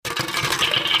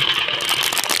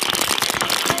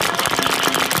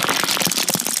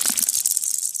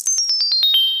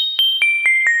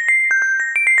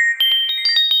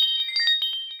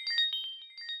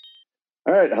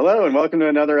right. Hello, and welcome to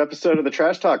another episode of the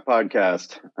Trash Talk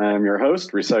podcast. I'm your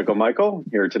host, Recycle Michael,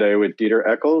 here today with Dieter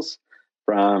Eccles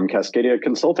from Cascadia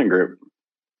Consulting Group.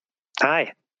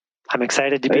 Hi, I'm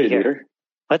excited to be here. Dieter.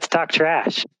 Let's talk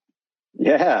trash.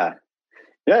 Yeah.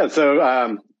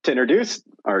 So to introduce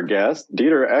our guest,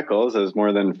 Dieter Eccles has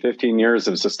more than 15 years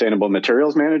of sustainable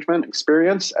materials management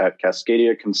experience at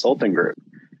Cascadia Consulting Group.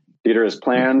 Dieter has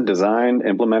planned, designed,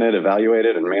 implemented,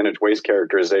 evaluated, and managed waste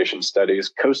characterization studies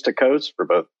coast to coast for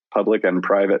both public and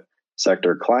private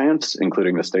sector clients,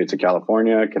 including the states of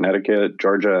California, Connecticut,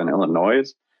 Georgia, and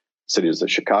Illinois, cities of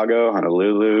Chicago,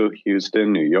 Honolulu,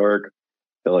 Houston, New York,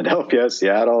 Philadelphia,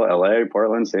 Seattle, LA,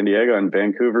 Portland, San Diego, and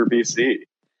Vancouver, BC,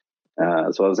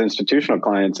 as well as institutional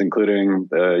clients, including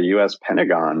the U.S.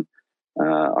 Pentagon,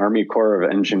 Army Corps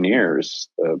of Engineers,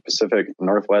 the Pacific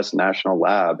Northwest National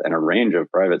Lab, and a range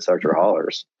of private sector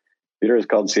haulers. Dieter has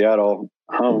called Seattle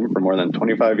home for more than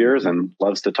 25 years and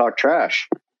loves to talk trash.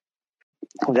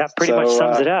 That pretty much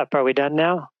sums it up. Are we done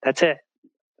now? That's it.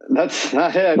 That's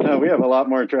not it. No, we have a lot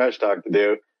more trash talk to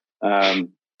do.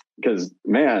 Because,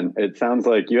 man, it sounds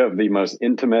like you have the most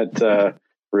intimate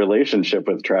relationship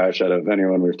with trash out of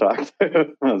anyone we've talked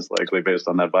to, most likely based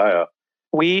on that bio.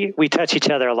 We touch each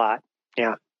other a lot.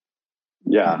 Yeah.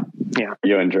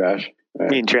 You and trash. Right?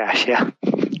 Me and trash. Yeah.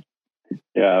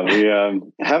 Yeah, we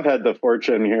have had the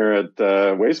fortune here at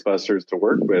Wastebusters to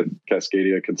work with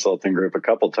Cascadia Consulting Group a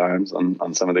couple times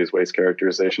on some of these waste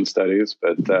characterization studies.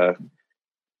 But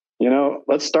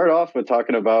let's start off with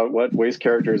talking about what waste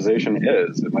characterization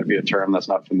is. It might be a term that's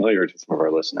not familiar to some of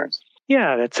our listeners.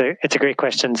 Yeah, it's a great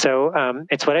question. So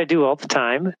it's what I do all the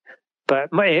time. But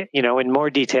in more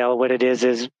detail, what it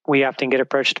is we often get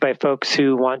approached by folks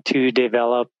who want to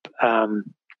develop, better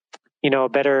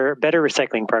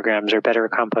recycling programs or better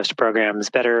compost programs,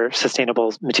 better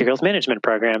sustainable materials management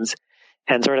programs.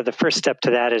 And sort of the first step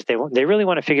to that is they really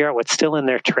want to figure out what's still in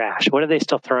their trash. What are they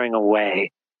still throwing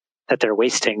away that they're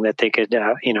wasting that they could,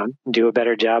 do a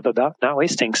better job about not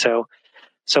wasting. So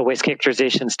waste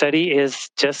characterization study is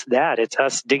just that. It's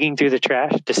us digging through the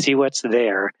trash to see what's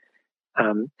there.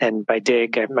 And by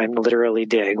dig, I literally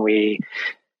dig. We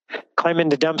climb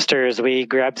into dumpsters. We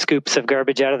grab scoops of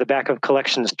garbage out of the back of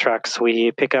collections trucks.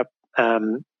 We pick up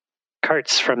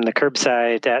carts from the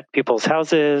curbside at people's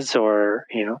houses,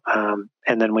 and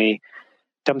then we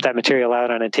dump that material out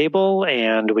on a table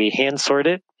and we hand sort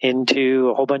it into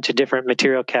a whole bunch of different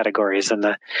material categories. And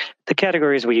the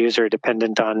categories we use are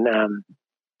dependent on,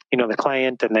 the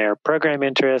client and their program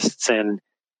interests and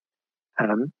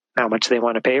how much they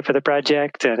want to pay for the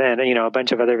project and a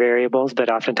bunch of other variables.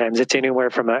 But oftentimes it's anywhere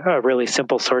from a really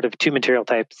simple sort of 2 material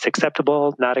types,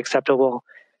 acceptable, not acceptable,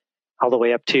 all the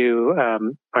way up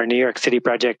to our New York City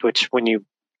project, which when you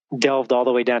delved all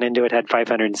the way down into it had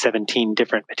 517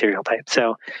 different material types.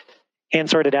 So hand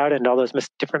sort it out into all those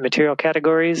different material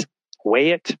categories,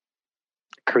 weigh it,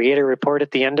 create a report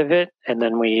at the end of it, and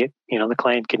then the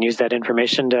client can use that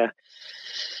information to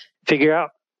figure out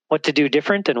what to do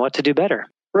different and what to do better.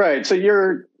 Right. So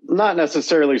you're not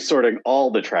necessarily sorting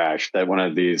all the trash that one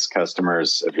of these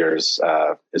customers of yours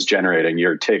is generating.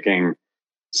 You're taking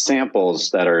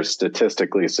samples that are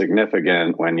statistically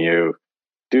significant when you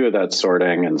do that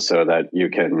sorting, and so that you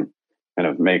can kind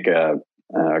of make a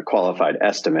qualified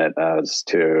estimate as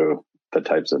to the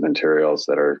types of materials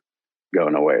that are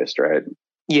going to waste, right?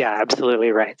 Yeah,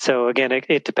 absolutely right. So again,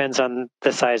 it depends on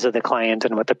the size of the client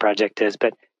and what the project is,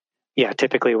 but yeah,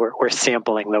 typically we're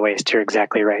sampling the waste. You're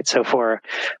exactly right. So for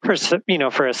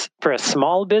a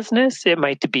small business, it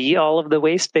might be all of the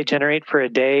waste they generate for a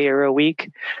day or a week.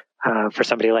 For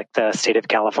somebody like the state of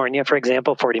California, for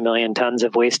example, 40 million tons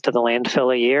of waste to the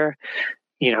landfill a year.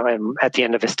 And at the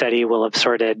end of a study, we'll have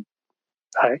sorted,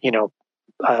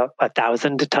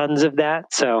 1,000 tons of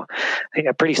that. So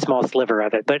a pretty small sliver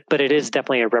of it, but it is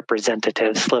definitely a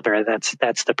representative sliver.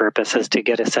 That's the purpose, is to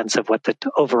get a sense of what the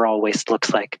overall waste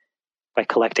looks like by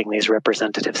collecting these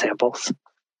representative samples.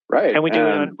 Right. And we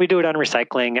do it on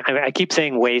recycling. I keep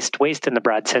saying waste in the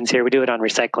broad sense here. We do it on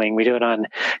recycling. We do it on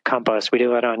compost. We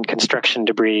do it on construction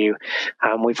debris.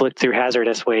 We've looked through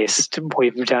hazardous waste.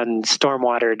 We've done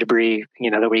stormwater debris,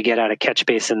 that we get out of catch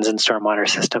basins and stormwater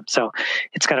systems. So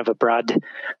it's kind of a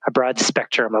broad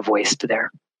spectrum of waste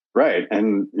there. Right.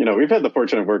 And, we've had the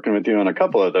fortune of working with you on a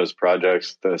couple of those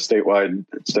projects. The statewide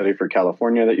study for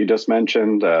California that you just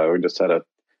mentioned, we just had a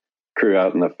crew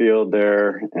out in the field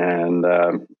there, and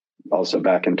also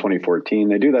back in 2014.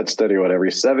 They do that study,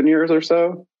 every 7 years or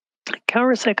so?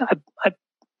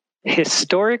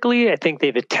 Historically, I think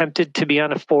they've attempted to be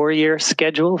on a 4-year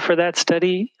schedule for that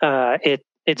study.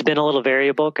 It's been a little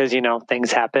variable because,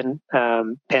 things happen,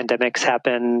 pandemics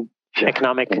happen,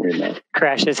 economic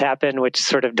crashes happen, which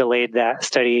sort of delayed that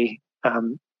study.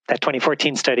 That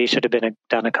 2014 study should have been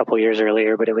done a couple years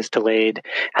earlier, but it was delayed.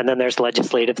 And then there's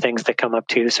legislative things that come up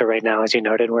too. So right now, as you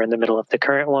noted, we're in the middle of the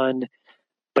current one,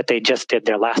 but they just did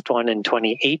their last one in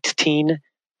 2018,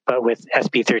 but with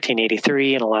SB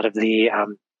 1383 and a lot of the,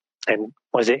 and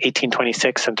was it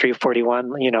 1826 and 341,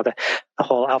 the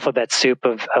whole alphabet soup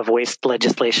of waste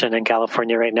legislation in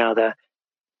California right now,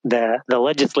 the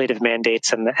legislative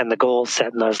mandates and the goals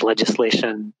set in those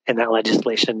legislation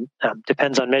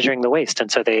depends on measuring the waste,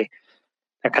 and so they're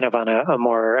kind of on a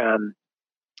more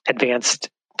advanced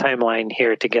timeline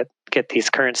here to get these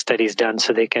current studies done,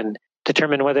 so they can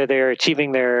determine whether they're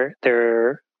achieving their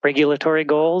regulatory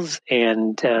goals,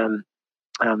 and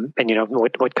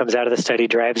what comes out of the study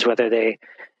drives whether they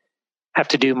have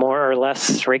to do more or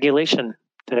less regulation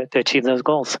to achieve those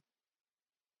goals.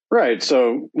 Right.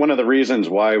 So one of the reasons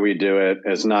why we do it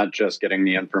is not just getting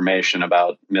the information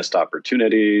about missed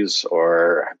opportunities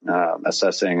or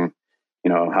assessing,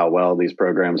 how well these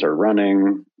programs are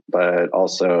running, but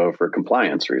also for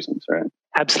compliance reasons, right?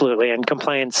 Absolutely. And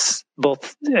compliance,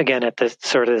 both, again, at the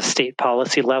sort of state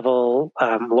policy level,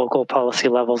 local policy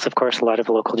levels. Of course, a lot of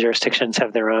local jurisdictions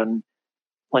have their own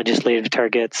legislative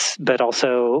targets, but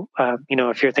also,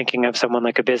 if you're thinking of someone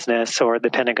like a business or the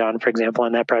Pentagon, for example,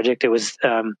 on that project, it was,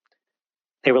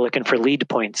 they were looking for LEED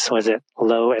points. Was it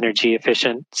low energy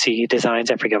efficiency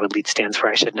designs? I forget what LEED stands for.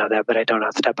 I should know that, but I don't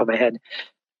off the top of my head.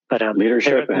 But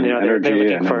leadership and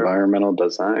energy and environmental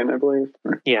design, I believe.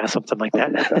 Yeah, something like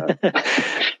that.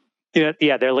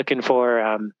 They're looking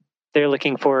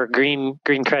for green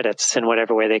credits in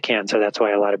whatever way they can. So that's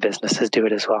why a lot of businesses do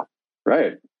it as well.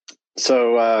 Right.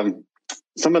 So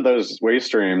some of those waste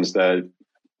streams that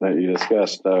you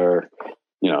discussed are,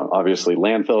 obviously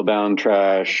landfill-bound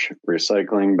trash,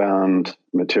 recycling-bound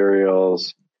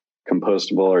materials,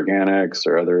 compostable organics,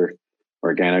 or other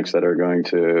organics that are going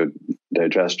to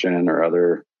digestion or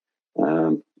other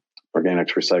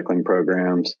organics recycling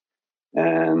programs.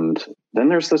 And then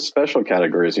there's the special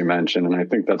categories you mentioned, and I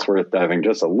think that's worth diving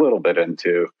just a little bit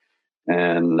into.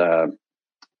 And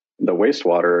the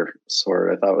wastewater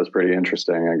sort I thought was pretty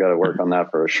interesting. I got to work on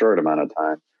that for a short amount of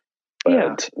time.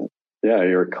 But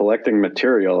you're collecting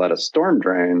material out of storm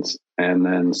drains and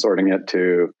then sorting it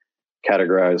to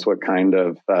categorize what kind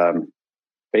of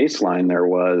baseline there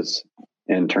was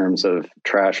in terms of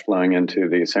trash flowing into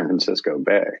the San Francisco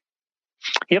Bay.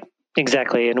 Yep,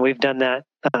 exactly. And we've done that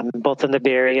both in the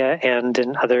Bay Area and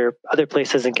in other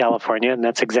places in California. And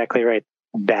that's exactly right.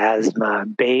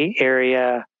 BASMA, Bay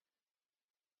Area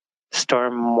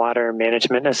Stormwater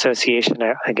Management Association.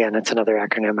 Again, it's another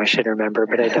acronym I should remember,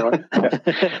 but I don't.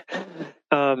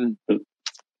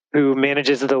 Who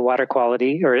manages the water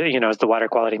quality, or is the Water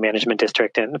Quality Management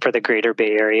District and for the Greater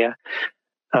Bay Area.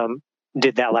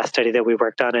 Did that last study that we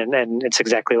worked on, and it's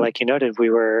exactly like you noted. We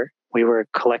were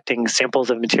collecting samples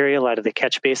of material out of the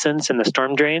catch basins and the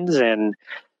storm drains, and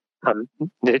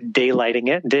daylighting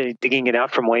it, digging it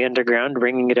out from way underground,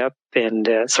 bringing it up, and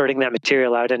sorting that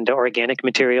material out into organic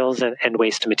materials and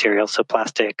waste materials, so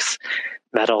plastics,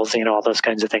 metals, all those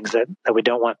kinds of things that we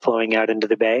don't want flowing out into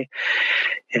the bay.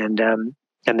 And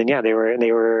then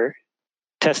they were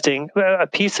testing. A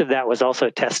piece of that was also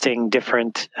testing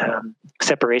different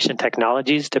separation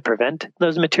technologies to prevent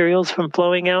those materials from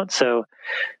flowing out. So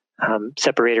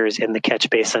separators in the catch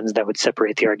basins that would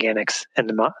separate the organics and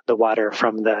the water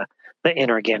from the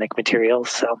inorganic materials.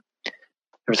 So there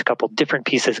was a couple different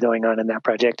pieces going on in that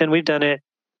project, and we've done it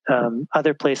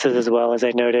other places as well, as I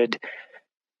noted,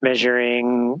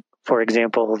 measuring, for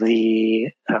example, the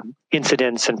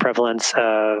incidence and prevalence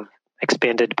of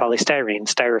expanded polystyrene,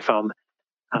 styrofoam,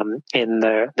 in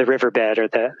the riverbed or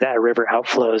the river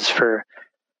outflows for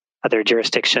other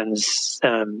jurisdictions.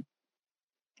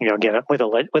 Again, with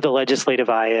a legislative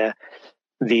eye,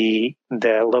 the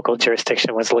local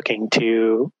jurisdiction was looking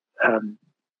to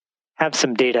have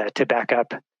some data to back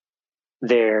up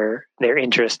their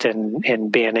interest in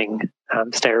banning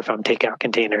styrofoam takeout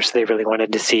containers. So they really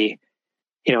wanted to see,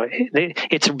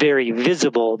 it's very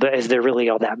visible, but is there really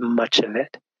all that much of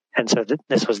it? And so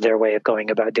this was their way of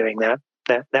going about doing that.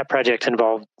 That project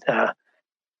involved, at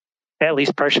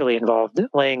least partially involved,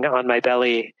 laying on my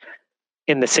belly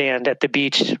in the sand at the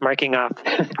beach, marking off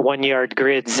 1 yard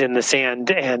grids in the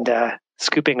sand, and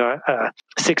scooping a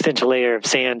 6-inch layer of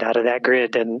sand out of that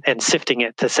grid and sifting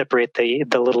it to separate the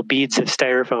little beads of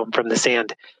styrofoam from the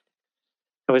sand.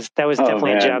 That was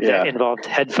definitely a job that involved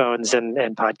headphones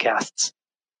and podcasts.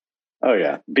 Oh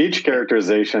yeah, beach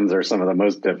characterizations are some of the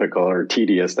most difficult or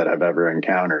tedious that I've ever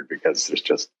encountered, because there's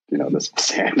just this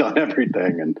sand on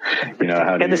everything, and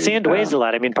how. And the sand weighs a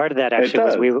lot. I mean, part of that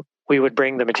actually was we would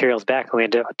bring the materials back and we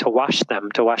had to wash them,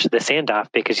 to wash the sand off,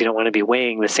 because you don't want to be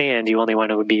weighing the sand. You only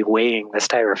want to be weighing the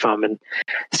styrofoam, and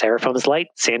styrofoam is light,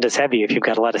 sand is heavy. If you've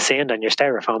got a lot of sand on your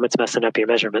styrofoam, it's messing up your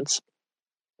measurements.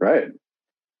 Right.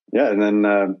 Yeah. And then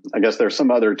I guess there's some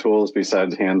other tools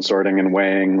besides hand sorting and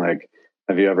weighing. Like,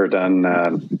 have you ever done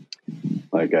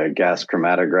like a gas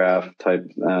chromatograph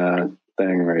type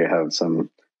thing where you have some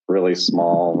really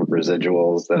small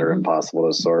residuals that are impossible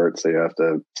to sort, so you have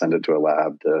to send it to a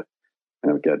lab to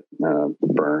get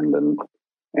burned and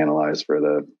analyzed for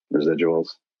the residuals?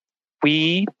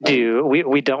 We do.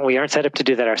 We aren't set up to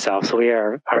do that ourselves. We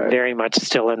are Right. very much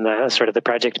still in the sort of the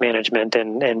project management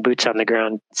and boots on the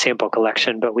ground sample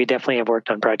collection. But we definitely have worked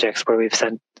on projects where we've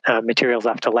sent materials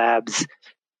off to labs.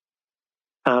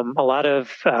 A lot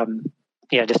of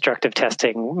destructive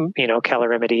testing,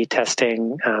 calorimetry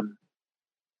testing,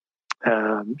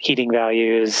 heating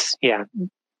values,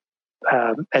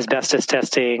 asbestos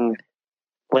testing,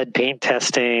 lead paint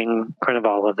testing, kind of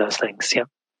all of those things. Yeah.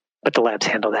 But the labs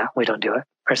handle that. We don't do it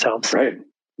ourselves. Right.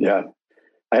 Yeah.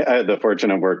 I had the fortune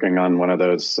of working on one of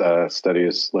those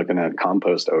studies looking at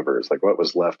compost overs, like what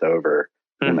was left over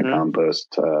in the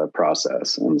compost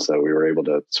process. And so we were able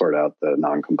to sort out the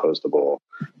non-compostable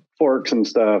forks and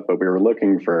stuff, but we were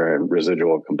looking for a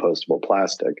residual compostable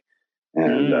plastic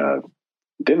and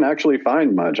didn't actually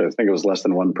find much. I think it was less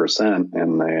than 1%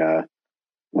 in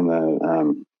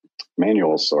the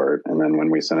manual sort. And then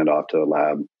when we sent it off to a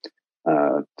lab,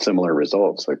 similar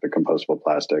results. Like the compostable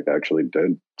plastic actually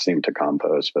did seem to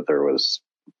compost, but there was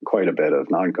quite a bit of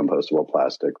non-compostable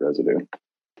plastic residue.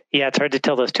 Yeah, it's hard to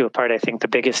tell those two apart. I think the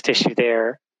biggest issue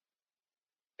there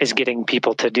is getting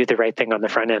people to do the right thing on the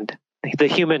front end. The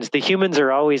humans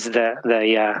are always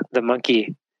the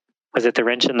monkey. Was it the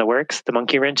wrench in the works? The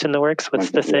monkey wrench in the works?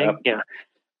 What's the saying?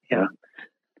 Yeah.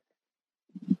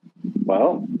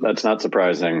 Well, that's not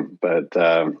surprising, but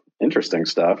interesting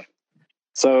stuff.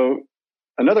 So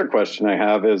another question I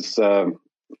have is, some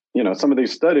of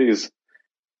these studies,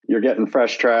 you're getting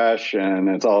fresh trash and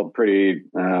it's all pretty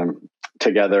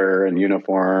together and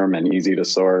uniform and easy to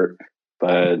sort.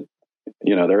 But,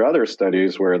 there are other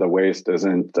studies where the waste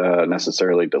isn't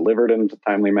necessarily delivered in a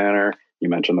timely manner. You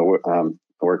mentioned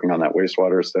working on that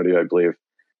wastewater study, I believe.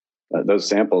 Those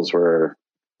samples were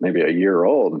maybe a year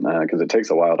old because it takes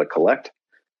a while to collect,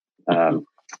 a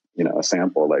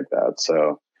sample like that.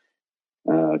 So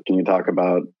can you talk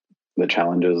about the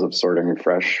challenges of sorting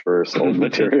fresh versus old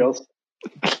materials?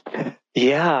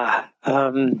 Yeah,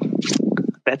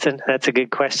 that's a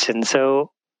good question.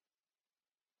 So,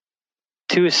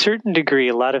 to a certain degree,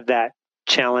 a lot of that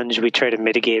challenge we try to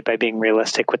mitigate by being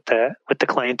realistic with the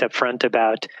client up front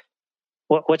about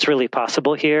what's really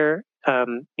possible here.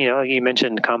 You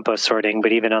mentioned compost sorting,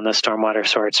 but even on the stormwater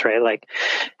sorts, right? Like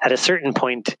at a certain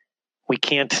point, we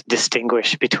can't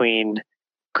distinguish between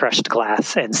crushed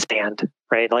glass and sand,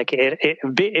 right? Like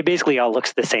it basically all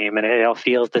looks the same and it all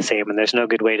feels the same, and there's no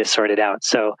good way to sort it out.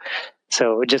 So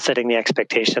just setting the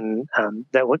expectation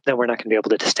that we're not going to be able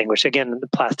to distinguish. Again, the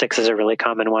plastics is a really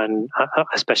common one,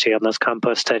 especially on those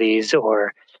compost studies,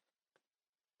 or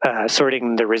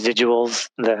sorting the residuals,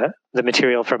 the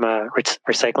material from a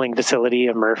recycling facility,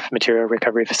 a MRF, material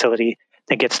recovery facility,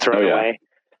 that gets thrown away.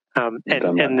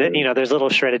 There's little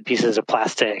shredded pieces of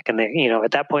plastic, and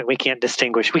at that point we can't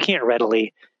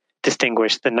readily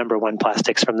distinguish the number one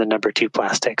plastics from the number two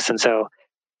plastics. And so,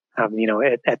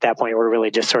 at that point we're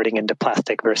really just sorting into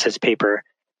plastic versus paper.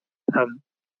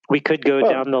 We could go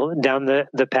down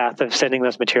the path of sending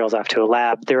those materials off to a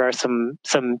lab. There are some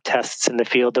tests in the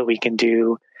field that we can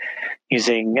do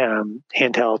using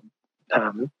handheld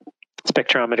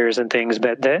spectrometers and things,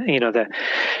 but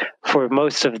for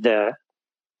most of the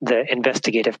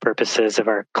investigative purposes of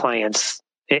our clients,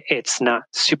 it's not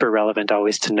super relevant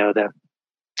always to know the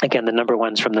number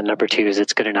ones from the number twos.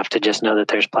 It's good enough to just know that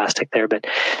there's plastic there. But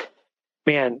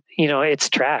man, it's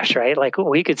trash, right? Like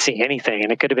we could see anything,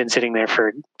 and it could have been sitting there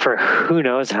for who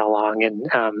knows how long. And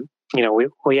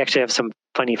we actually have some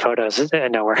funny photos. I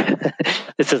know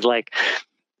this is like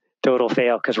total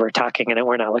fail because we're talking and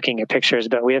we're not looking at pictures,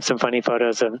 but we have some funny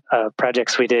photos of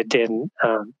projects we did in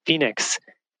Phoenix.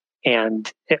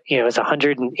 And it's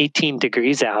 118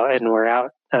 degrees out, and we're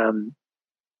out at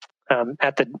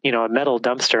the a metal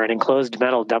dumpster, an enclosed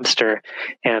metal dumpster,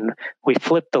 and we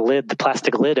flip the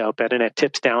plastic lid open, and it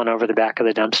tips down over the back of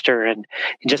the dumpster. And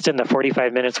just in the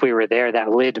 45 minutes we were there,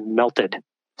 that lid melted.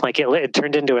 Like it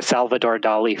turned into a Salvador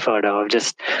Dali photo of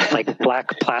just like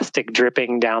black plastic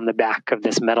dripping down the back of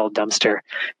this metal dumpster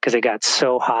because it got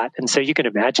so hot. And so you can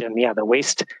imagine, the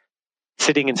waste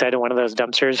sitting inside of one of those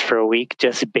dumpsters for a week,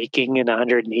 just baking in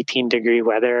 118 degree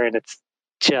weather. And it's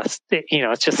just,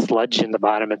 it's just sludge in the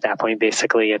bottom at that point,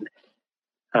 basically.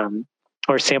 And,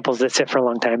 or samples that sit for a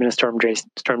long time in a storm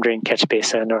drain catch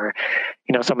basin, or,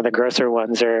 some of the grosser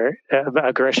ones are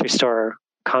a grocery store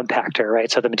compactor,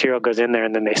 right? So the material goes in there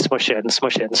and then they smush it and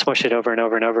smush it and smush it over and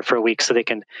over and over for a week so they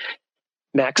can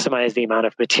maximize the amount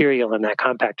of material in that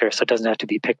compactor so it doesn't have to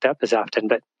be picked up as often.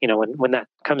 But, when that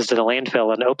comes to the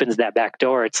landfill and opens that back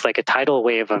door, it's like a tidal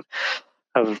wave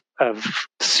of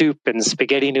soup and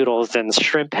spaghetti noodles and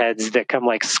shrimp heads that come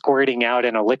like squirting out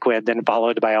in a liquid, then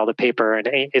followed by all the paper. And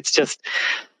it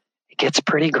gets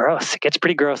pretty gross. It gets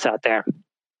pretty gross out there.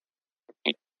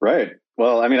 Right.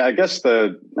 Well, I mean, I guess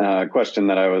the question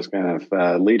that I was kind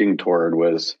of leading toward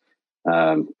was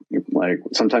like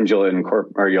sometimes you'll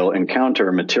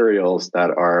encounter materials that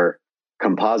are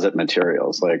composite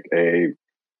materials, like a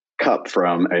cup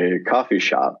from a coffee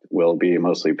shop will be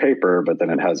mostly paper, but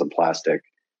then it has a plastic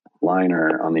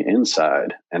liner on the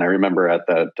inside. And I remember at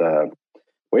that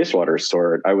wastewater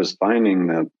store, I was finding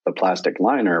the plastic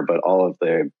liner, but all of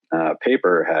the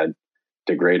paper had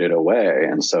degraded away.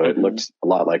 And so it looked a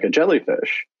lot like a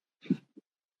jellyfish.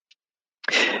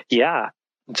 Yeah.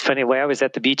 It's funny. When I was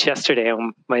at the beach yesterday,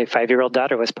 my 5-year-old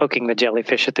daughter was poking the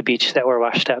jellyfish at the beach that were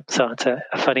washed up. So it's a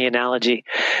funny analogy.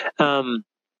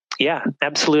 Yeah,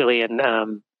 absolutely. And,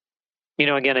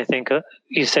 again, I think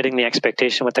you're setting the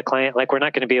expectation with the client. Like, we're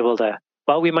not going to be able to,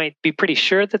 we might be pretty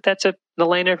sure that that's the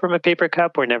liner from a paper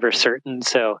cup. We're never certain.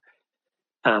 So,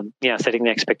 setting the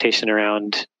expectation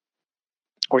around,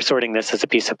 we're sorting this as a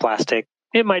piece of plastic.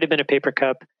 It might have been a paper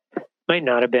cup, might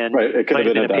not have been. Right. It could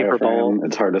have been a paper bowl.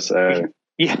 It's hard to say.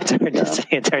 Yeah, it's hard to say.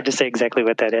 It's hard to say exactly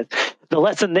what that is. The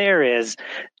lesson there is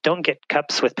don't get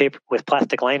cups with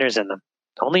plastic liners in them.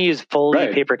 Only use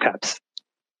fully paper cups.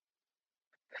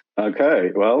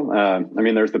 Okay. Well,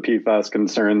 there's the PFAS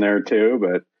concern there too,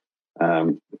 but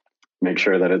make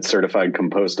sure that it's certified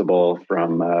compostable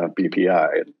from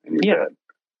BPI. And you're good.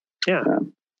 Yeah.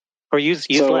 Or use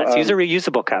a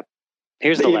reusable cup.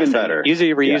 Here's the lesson. Better. Use a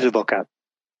reusable cup.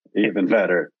 Even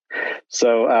better.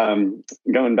 So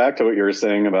going back to what you were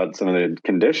saying about some of the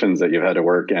conditions that you've had to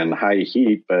work in, high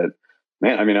heat, but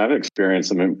man, I've experienced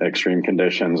some extreme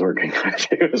conditions working with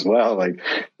you as well. Like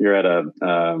you're at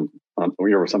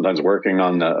we were sometimes working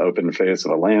on the open face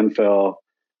of a landfill,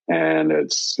 and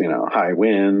it's, high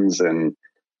winds and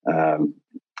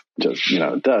just,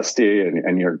 dusty,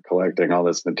 and you're collecting all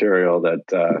this material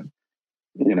that,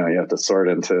 you have to sort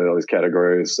into all these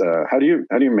categories. How do you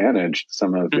manage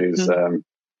some of these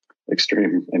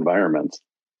extreme environments?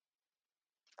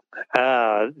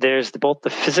 There's both the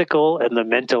physical and the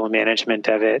mental management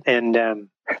of it. And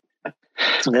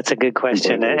that's a good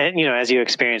question. And, as you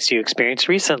experienced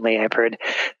recently, I've heard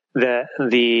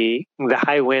the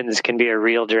high winds can be a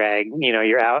real drag.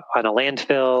 You're out on a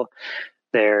landfill,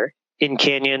 they're in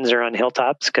canyons or on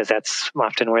hilltops, because that's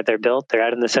often where they're built. They're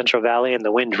out in the Central Valley, and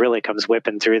the wind really comes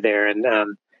whipping through there.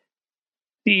 And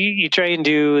you try and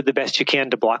do the best you can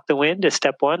to block the wind is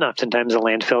step one. Oftentimes a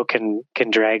landfill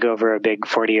can drag over a big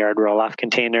 40-yard roll-off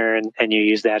container, and you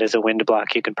use that as a wind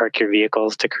block. You can park your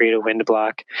vehicles to create a wind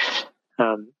block.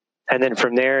 And then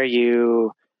from there,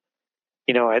 you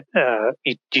try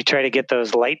to get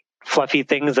those light, fluffy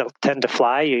things that tend to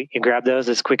fly. You grab those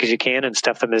as quick as you can and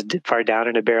stuff them as far down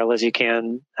in a barrel as you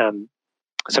can.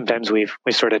 Sometimes we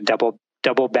sort of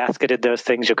double basketed those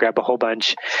things. You'll grab a whole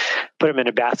bunch, put them in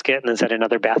a basket, and then set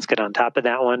another basket on top of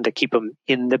that one to keep them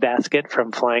in the basket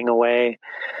from flying away.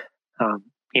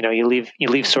 You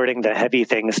leave sorting the heavy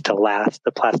things to last.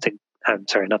 The plastic, I'm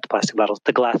sorry, not the plastic bottles,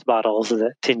 the glass bottles,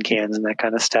 the tin cans, and that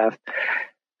kind of stuff.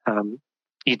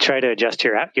 You try to adjust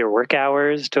your work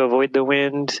hours to avoid the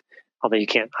wind, although you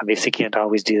can't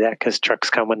always do that because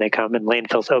trucks come when they come and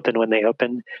landfills open when they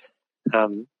open.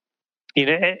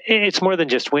 It's more than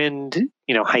just wind,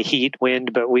 high heat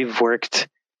wind, but we've worked.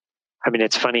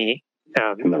 It's funny.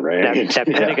 In the rain. That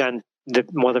Pentagon,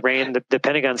 the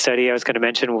Pentagon study I was going to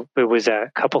mention, it was a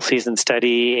couple season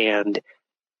study, and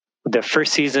the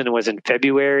first season was in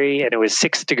February, and it was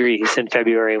 6 degrees in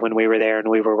February when we were there, and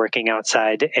we were working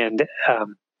outside. And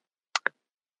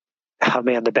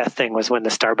the best thing was when the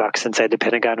Starbucks inside the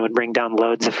Pentagon would bring down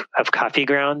loads of coffee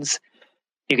grounds.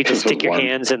 You could just stick your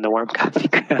hands in the warm coffee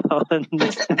grounds and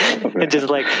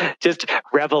just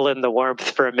revel in the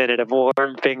warmth for a minute of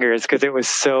warm fingers because it was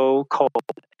so cold.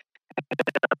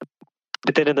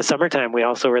 But then in the summertime, we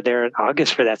also were there in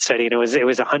August for that study, and it was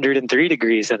 103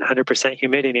 degrees and 100%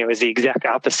 humidity. It was the exact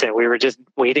opposite. We were just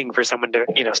waiting for someone to,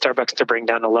 Starbucks to bring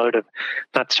down a load of,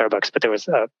 not Starbucks, but there was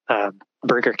a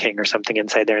Burger King or something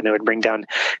inside there, and they would bring down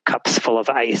cups full of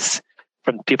ice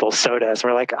from people's sodas.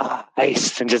 We're like,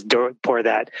 ice, and just pour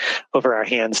that over our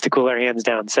hands to cool our hands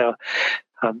down. So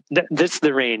this is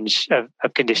the range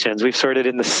of conditions. We've sorted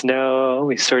in the snow.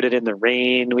 We've sorted in the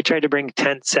rain. We try to bring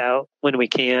tents out when we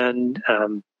can.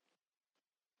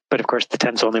 But of course, the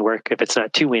tents only work if it's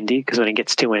not too windy, because when it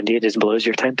gets too windy, it just blows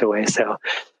your tent away. So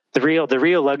the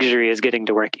real luxury is getting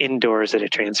to work indoors at a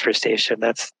transfer station.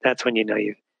 That's when you know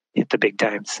you've hit the big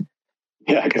times.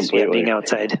 Yeah, completely.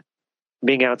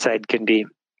 Being outside can be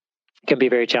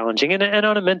very challenging, and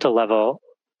on a mental level,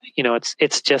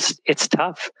 it's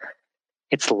tough.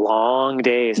 It's long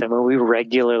days. I mean, we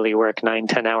regularly work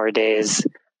 9-10 hour days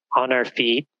on our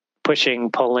feet,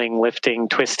 pushing, pulling, lifting,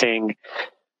 twisting,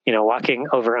 walking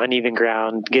over uneven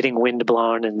ground, getting wind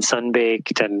blown and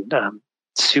sunbaked and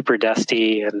super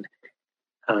dusty. And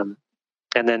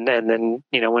then,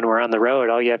 when we're on the road,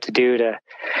 all you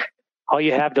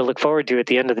have to look forward to at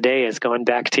the end of the day is going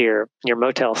back to your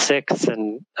Motel 6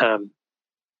 and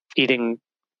eating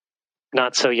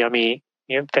not so yummy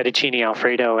fettuccine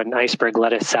Alfredo and iceberg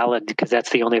lettuce salad, because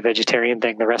that's the only vegetarian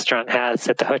thing the restaurant has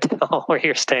at the hotel where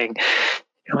you're staying.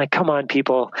 You're like, come on,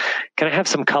 people, can I have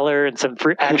some color and some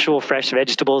actual fresh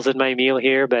vegetables in my meal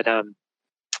here? But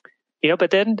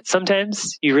but then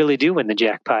sometimes you really do win the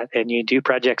jackpot, and you do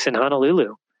projects in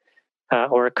Honolulu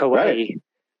or Kauai. Right.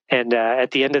 And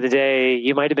at the end of the day,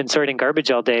 you might have been sorting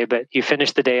garbage all day, but you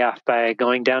finish the day off by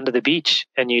going down to the beach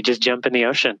and you just jump in the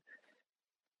ocean.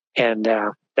 And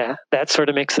that sort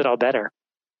of makes it all better.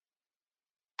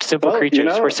 Simple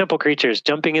creatures. We're simple creatures.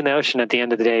 Jumping in the ocean at the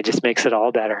end of the day just makes it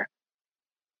all better.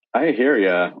 I hear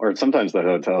you. Or sometimes the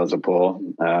hotel has a pool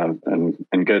and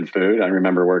good food. I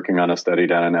remember working on a study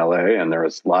down in LA, and there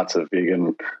was lots of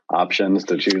vegan options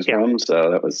to choose from.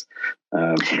 So that was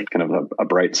kind of a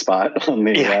bright spot on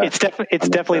the. Yeah, it's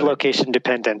definitely location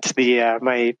dependent.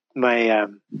 My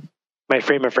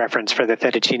frame of reference for the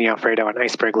fettuccine Alfredo and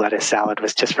iceberg lettuce salad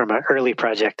was just from an early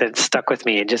project that stuck with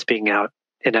me, and just being out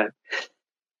in a.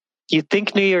 You'd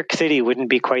think New York City wouldn't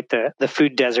be quite the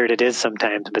food desert it is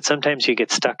sometimes, but sometimes you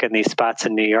get stuck in these spots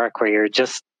in New York where you're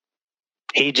just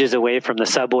ages away from the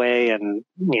subway, and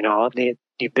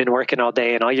you've been working all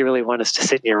day, and all you really want is to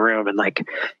sit in your room, and like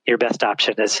your best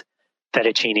option is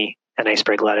fettuccine and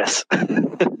iceberg lettuce.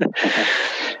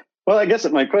 Well, I guess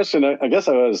my question, I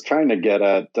was trying to get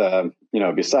at,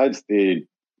 besides the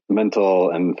mental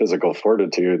and physical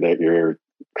fortitude that your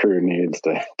crew needs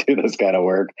to do this kind of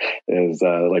work, is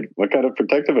what kind of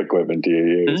protective equipment do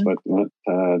you use? Mm-hmm. What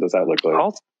does that look like?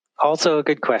 Also a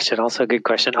good question.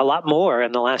 A lot more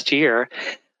in the last year.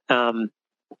 There's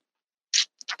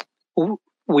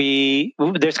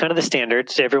kind of the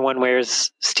standards. Everyone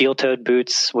wears steel-toed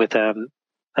boots with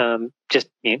just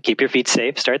keep your feet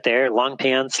safe. Start there. Long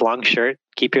pants, long shirt.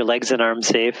 Keep your legs and arms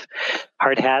safe.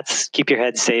 Hard hats. Keep your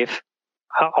head safe.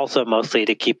 Also, mostly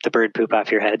to keep the bird poop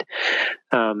off your head.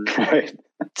 Right.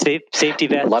 Safety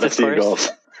vests. A lot of seagulls.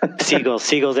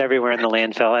 Seagulls everywhere in the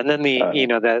landfill. And then the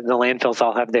landfills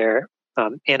all have their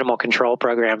animal control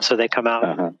program, so they come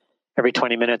out every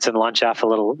 20 minutes and launch off a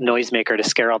little noisemaker to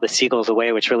scare all the seagulls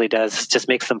away, which really just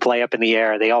makes them fly up in the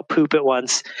air. They all poop at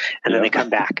once, and then they come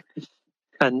back.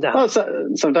 And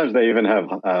sometimes they even have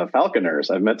falconers.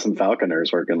 I've met some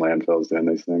falconers work in landfills doing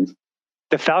these things.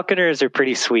 The falconers are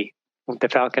pretty sweet.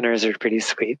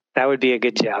 That would be a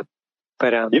good job.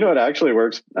 But what actually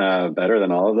works better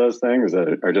than all of those things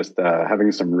are just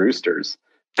having some roosters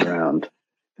around.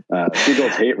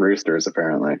 Seagulls hate roosters,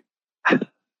 apparently.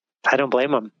 I don't blame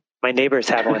them. My neighbors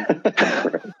have one.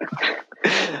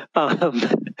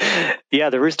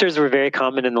 The roosters were very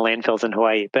common in the landfills in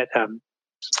Hawaii. But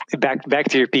back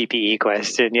to your PPE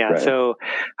question. Yeah, right. So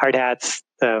hard hats,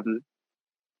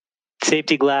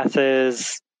 safety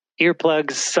glasses,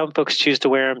 earplugs. Some folks choose to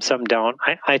wear them, some don't.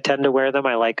 I tend to wear them.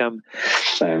 I like them.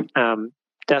 Same.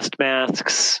 Dust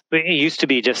masks. It used to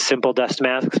be just simple dust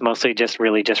masks, mostly just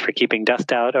for keeping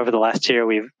dust out. Over the last year,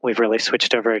 we've really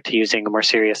switched over to using a more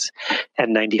serious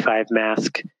N95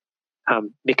 mask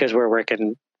because we're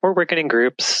working in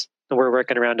groups. We're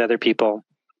working around other people,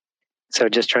 so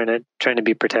just trying to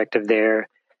be protective there.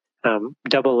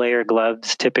 Double layer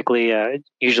gloves. Typically,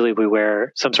 usually we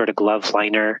wear some sort of glove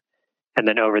liner, and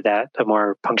then over that, a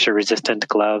more puncture resistant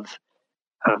glove.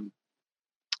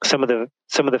 Some of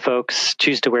the folks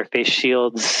choose to wear face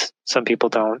shields. Some people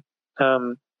don't.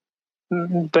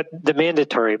 But the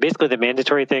mandatory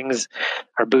things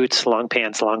are boots, long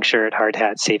pants, long shirt, hard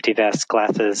hat, safety vest,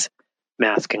 glasses,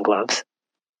 mask, and gloves.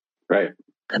 Right.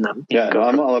 And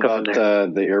I'm all about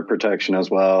the ear protection as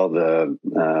well. The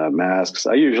masks.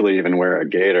 I usually even wear a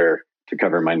gaiter to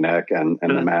cover my neck and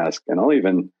the mask, and I'll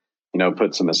even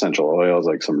put some essential oils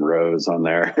like some rose on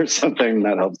there or something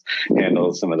that helps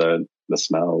handle some of the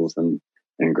smells and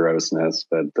grossness.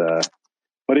 But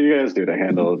what do you guys do to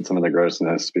handle some of the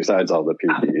grossness besides all the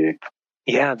PPE?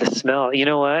 Yeah, the smell. You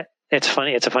know what? It's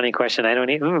funny. It's a funny question. I don't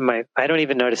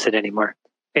even notice it anymore.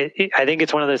 I think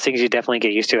it's one of those things you definitely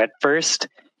get used to. At first,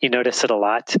 you notice it a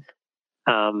lot,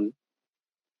 and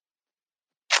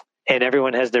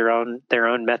everyone has their own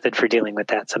method for dealing with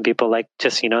that. Some people like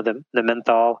just the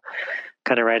menthol,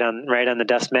 kind of right on the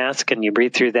dust mask, and you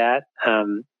breathe through that.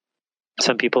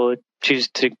 Some people choose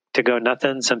to go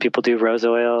nothing. Some people do rose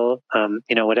oil.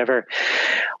 Whatever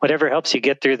helps you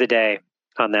get through the day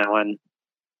on that one.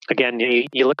 Again,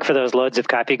 you look for those loads of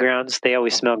coffee grounds. They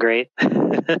always smell great.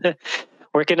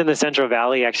 Working in the Central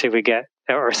Valley, actually,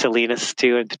 or Salinas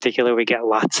too in particular, we get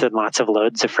lots and lots of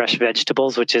loads of fresh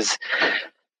vegetables, which is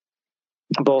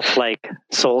both like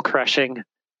soul crushing,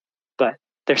 but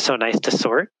they're so nice to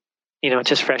sort.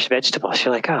 Just fresh vegetables.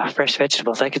 You're like, oh, fresh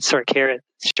vegetables. I could sort carrots.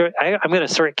 I'm going to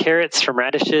sort carrots from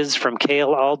radishes, from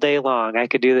kale all day long. I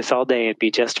could do this all day and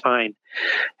be just fine.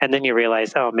 And then you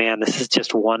realize, oh man, this is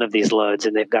just one of these loads,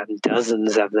 and they've gotten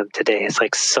dozens of them today. It's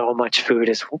like so much food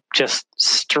is just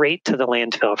straight to the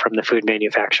landfill from the food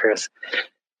manufacturers.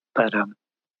 But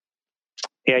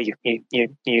yeah,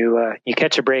 you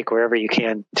catch a break wherever you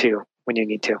can too when you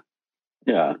need to.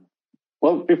 Yeah.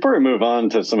 Well, before we move on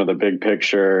to some of the big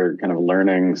picture kind of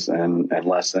learnings and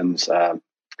lessons, what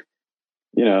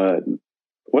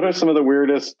are some of the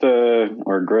weirdest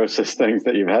or grossest things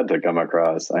that you've had to come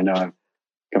across? I know I've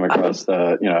come across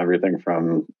everything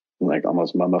from like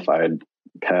almost mummified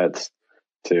pets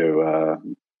to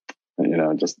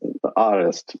just the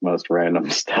oddest, most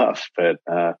random stuff. But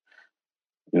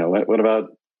what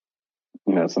about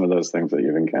some of those things that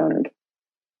you've encountered?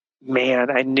 Man,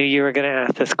 I knew you were going to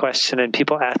ask this question, and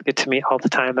people ask it to me all the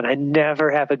time, and I never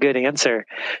have a good answer.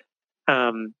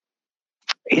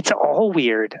 It's all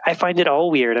weird. I find it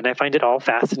all weird, and I find it all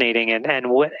fascinating.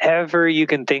 And whatever you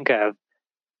can think of,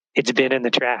 it's been in the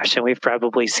trash, and we've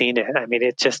probably seen it. I mean,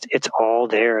 it's all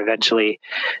there eventually.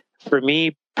 For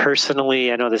me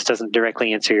personally, I know this doesn't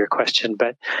directly answer your question,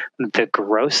 but the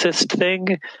grossest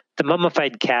thing, the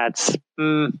mummified cats,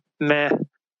 meh.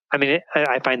 I mean,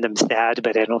 I find them sad,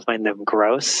 but I don't find them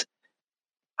gross.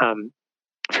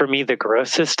 For me, the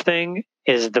grossest thing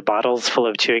is the bottles full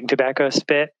of chewing tobacco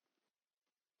spit.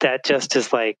 That just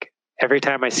is like, every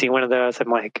time I see one of those, I'm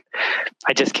like,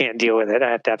 I just can't deal with it.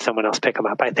 I have to have someone else pick them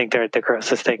up. I think they're the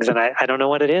grossest things, and I don't know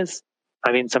what it is.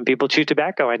 I mean, some people chew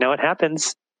tobacco. I know it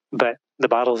happens, but the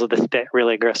bottles of the spit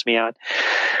really gross me out.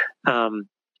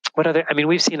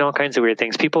 We've seen all kinds of weird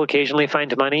things. People occasionally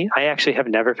find money. I actually have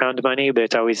never found money, but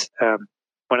it's always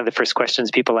one of the first questions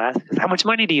people ask is, how much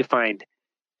money do you find?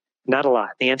 Not a lot.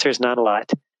 The answer is not a lot.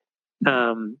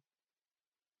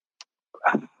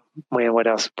 What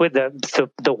else? But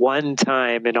the one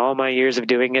time in all my years of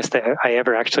doing this that I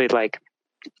ever actually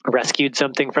rescued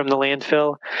something from the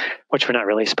landfill, which we're not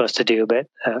really supposed to do, but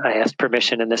I asked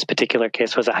permission in this particular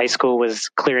case, was a high school was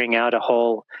clearing out a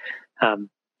whole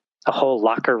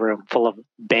locker room full of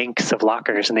banks of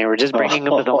lockers, and they were just bringing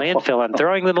them to the landfill and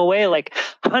throwing them away, like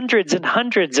hundreds and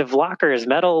hundreds of lockers,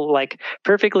 metal, like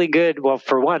perfectly good. Well,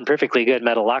 for one, perfectly good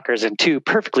metal lockers, and two,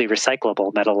 perfectly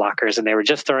recyclable metal lockers. And they were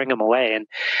just throwing them away. And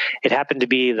it happened to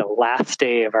be the last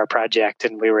day of our project,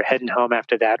 and we were heading home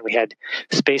after that. And we had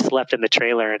space left in the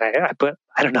trailer, and I put,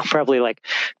 I don't know, probably like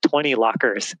 20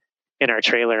 lockers in our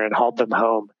trailer and hauled them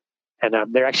home. And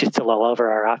they're actually still all over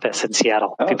our office in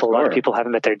Seattle. A lot of people have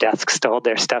them at their desks, still hold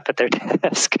their stuff at their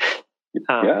desk.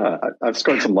 I've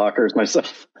scored some lockers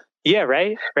myself. Yeah,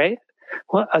 right.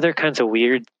 What other kinds of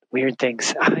weird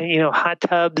things? Hot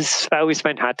tubs. I always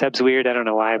find hot tubs weird. I don't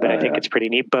know why, but I think it's pretty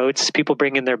neat. Boats. People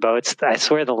bring in their boats. I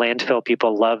swear the landfill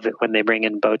people love it when they bring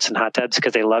in boats and hot tubs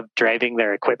because they love driving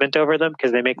their equipment over them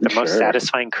because they make the most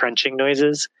satisfying crunching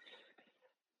noises.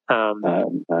 I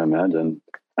imagine.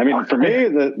 I mean, for me,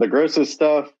 the grossest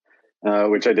stuff,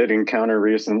 which I did encounter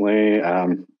recently,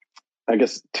 I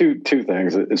guess two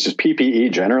things. It's just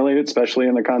PPE generally, especially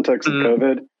in the context of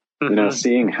COVID. Mm-hmm.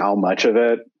 Seeing how much of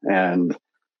it, and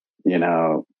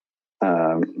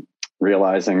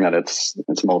realizing that it's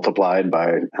multiplied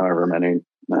by however many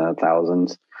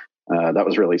thousands. That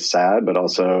was really sad, but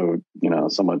also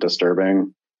somewhat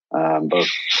disturbing, both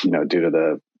due to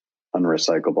the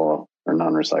unrecyclable or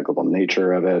non-recyclable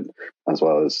nature of it, as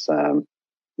well as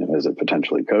is it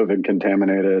potentially COVID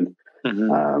contaminated,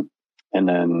 and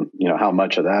then how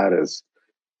much of that is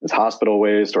hospital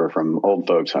waste or from old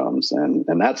folks' homes, and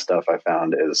that stuff I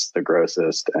found is the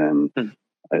grossest, and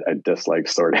I dislike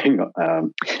sorting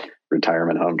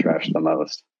retirement home trash the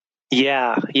most.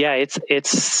 Yeah, it's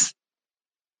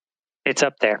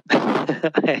up there.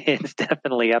 It's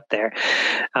definitely up there.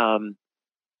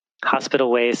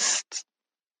 Hospital waste,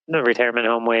 retirement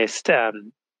home waste.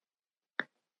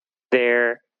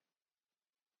 They're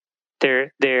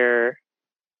they're they're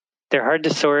they're hard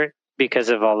to sort because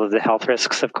of all of the health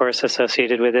risks, of course,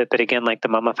 associated with it. But again, like the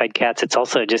mummified cats, it's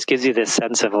also just gives you this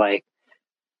sense of like,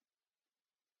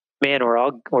 man, we're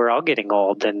all getting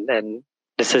old, and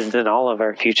this isn't all of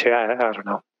our future. I don't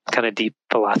know, kind of deep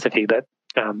philosophy, but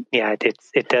yeah,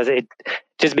 it does it.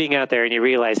 Just being out there and you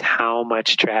realize how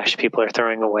much trash people are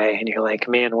throwing away, and you're like,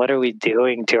 man, what are we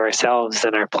doing to ourselves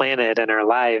and our planet and our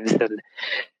lives,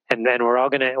 and then we're all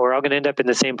gonna end up in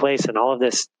the same place, and all of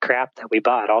this crap that we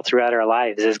bought all throughout our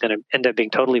lives is gonna end up being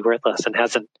totally worthless and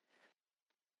hasn't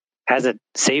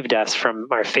saved us from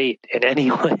our fate in any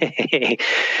way,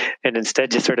 and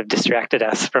instead just sort of distracted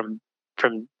us from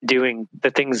doing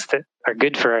the things that are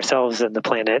good for ourselves and the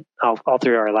planet all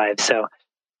through our lives. So,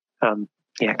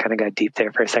 yeah, kind of got deep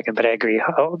there for a second, but I agree.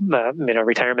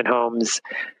 Retirement homes,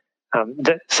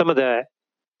 some of the,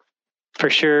 for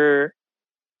sure,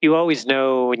 you always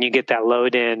know when you get that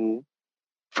load in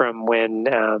from when,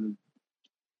 a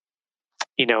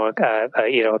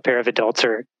pair of adults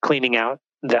are cleaning out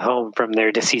the home from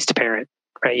their deceased parent,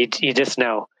 right? You just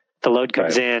know the load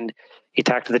comes in. You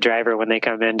talk to the driver when they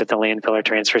come into the landfill or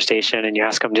transfer station, and you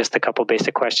ask them just a couple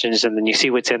basic questions, and then you see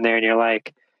what's in there, and you're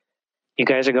like, "You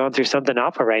guys are going through something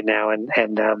awful right now," and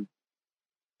well,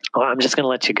 I'm just going to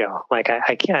let you go. Like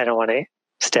I can't. I don't want to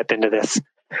step into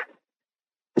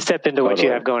what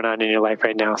you have going on in your life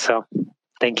right now. So,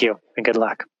 thank you and good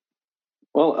luck.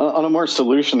 Well, on a more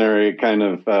solutionary kind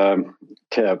of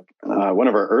tip, one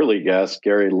of our early guests,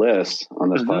 Gary Liss, on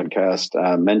this podcast,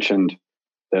 mentioned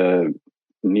the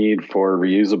need for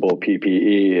reusable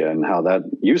PPE and how that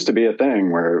used to be a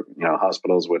thing where,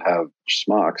 hospitals would have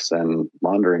schmucks and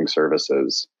laundering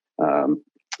services. And,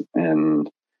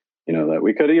 that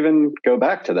we could even go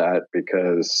back to that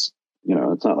because,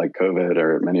 it's not like COVID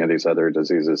or many of these other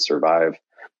diseases survive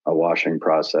a washing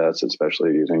process,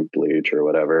 especially using bleach or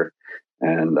whatever.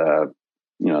 And,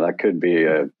 that could be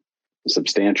a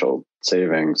substantial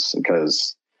savings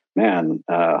because, man,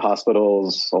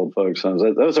 hospitals, old folks homes,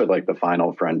 those are like the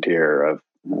final frontier of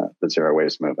the zero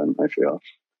waste movement, I feel.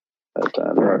 But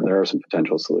there are some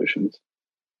potential solutions.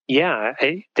 Yeah,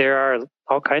 there are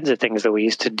all kinds of things that we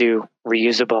used to do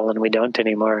reusable and we don't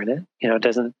anymore. And it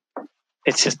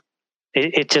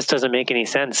just doesn't make any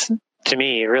sense to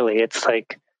me, really. It's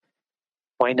like,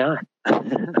 why not?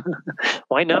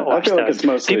 Why not wash I feel those? like it's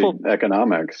mostly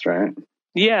economics, right?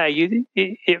 Yeah, I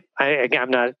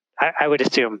would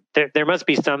assume there must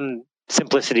be some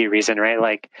simplicity reason, right?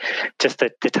 Like just the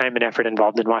time and effort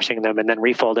involved in washing them and then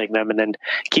refolding them and then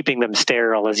keeping them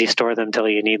sterile as you store them till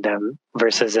you need them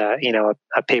versus a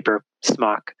paper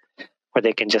smock where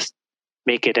they can just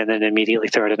make it and then immediately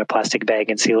throw it in a plastic bag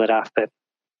and seal it off. But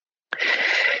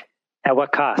at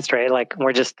what cost, right? Like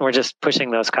we're just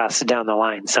pushing those costs down the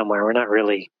line somewhere. We're not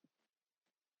really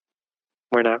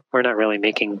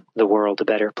making the world a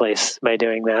better place by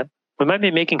doing that. We might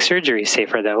be making surgery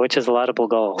safer though, which is a laudable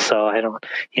goal. So I don't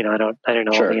know all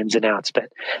the ins and outs, but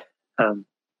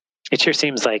it sure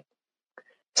seems like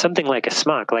something like a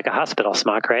smock, like a hospital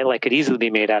smock, right? Like could easily be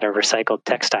made out of recycled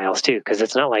textiles too, because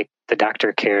it's not like the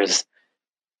doctor cares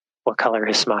what color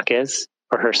his smock is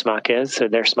or her smock is or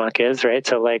their smock is, right?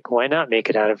 So like, why not make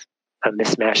it out of a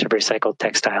mismatch of recycled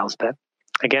textiles? But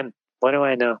again, what do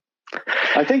I know?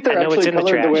 I think they're actually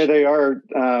colored the way they are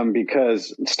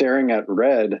because staring at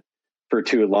red for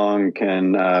too long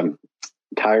can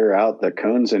tire out the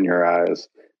cones in your eyes.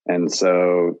 And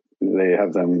so they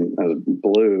have them as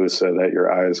blue so that your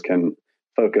eyes can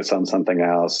focus on something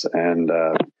else and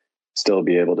still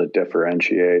be able to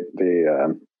differentiate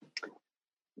the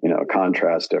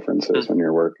contrast differences when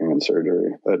you're working in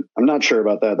surgery. But I'm not sure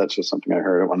about that. That's just something I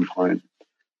heard at one point.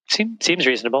 Seems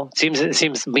reasonable. It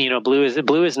seems blue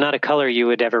is not a color you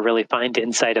would ever really find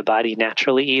inside a body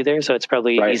naturally either. So it's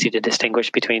probably easy to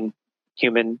distinguish between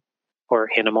human or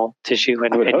animal tissue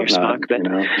and your smock. But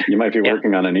you might be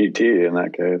working on an ET in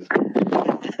that case.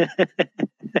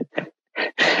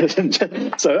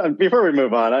 So before we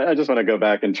move on, I just want to go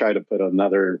back and try to put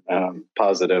another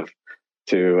positive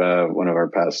to one of our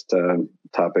past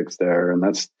topics there, and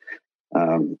that's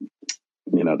the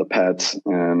pets.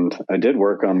 And I did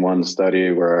work on one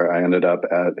study where I ended up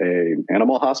at a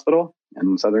animal hospital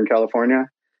in Southern California.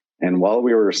 And while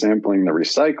we were sampling the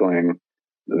recycling,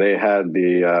 they had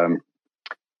the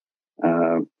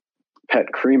pet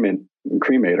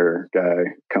cremator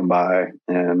guy come by,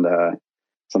 and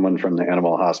someone from the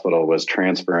animal hospital was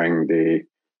transferring the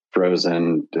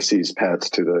frozen deceased pets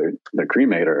to the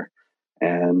cremator.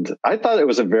 And I thought it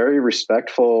was a very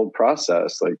respectful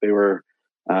process. Like they were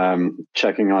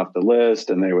checking off the list,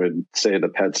 and they would say the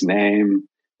pet's name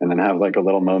and then have like a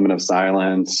little moment of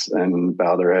silence and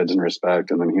bow their heads in respect,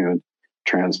 and then he would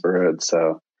transfer it.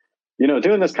 So,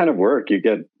 doing this kind of work, you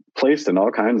get placed in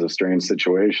all kinds of strange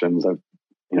situations. I've,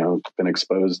 been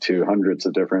exposed to hundreds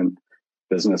of different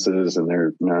businesses and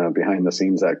their behind the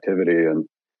scenes activity. And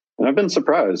I've been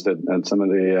surprised at some of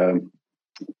the,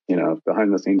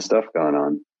 behind the scenes stuff going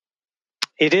on.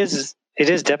 It is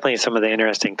definitely some of the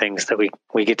interesting things that we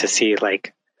get to see,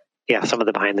 like, some of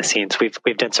the behind the scenes.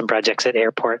 We've done some projects at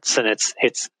airports, and it's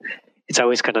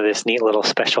always kind of this neat little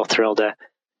special thrill to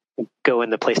go in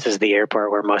the places of the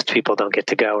airport where most people don't get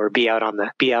to go, or be out on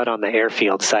the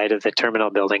airfield side of the terminal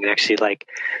building and actually like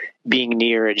being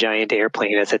near a giant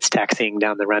airplane as it's taxiing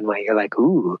down the runway. You're like,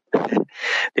 ooh,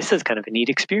 this is kind of a neat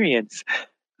experience.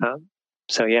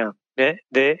 So yeah,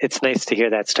 it's nice to hear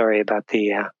that story about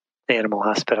the animal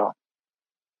hospital.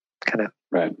 Kind of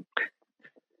right.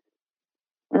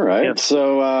 All right. Yeah.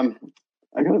 So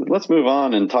let's move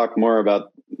on and talk more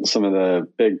about some of the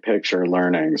big picture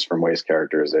learnings from waste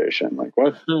characterization. Like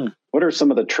what are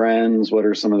some of the trends? What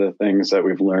are some of the things that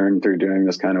we've learned through doing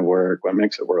this kind of work? What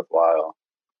makes it worthwhile?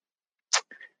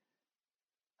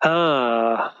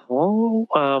 What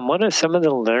are some of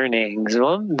the learnings?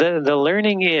 Well, the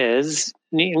learning is,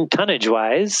 tonnage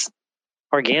wise,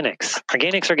 organics.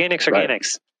 Right.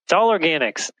 It's all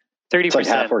organics. 30%. It's like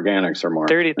half organics or more.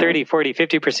 30, 40,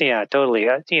 50%. Yeah, totally.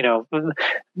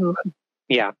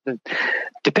 Yeah.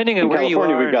 Depending on where you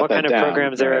are and what kind of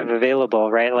programs are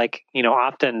available, right? Like,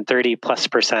 often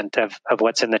 30+% of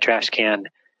what's in the trash can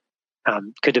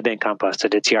could have been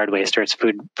composted. It's yard waste or it's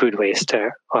food waste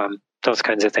or those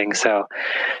kinds of things. So,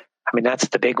 I mean, that's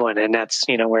the big one. And that's,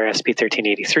 where SB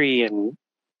 1383 and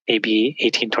AB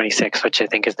 1826, which I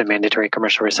think is the mandatory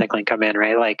commercial recycling, come in,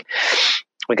 right? Like,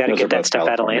 we got to get that stuff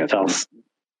out of landfills.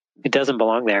 It doesn't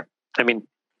belong there. I mean,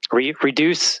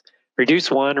 reduce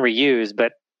one, reuse,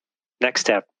 but next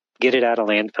step, get it out of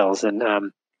landfills. And,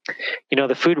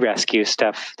 the food rescue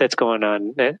stuff that's going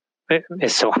on that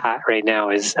is so hot right now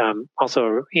is also,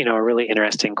 a really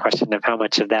interesting question of how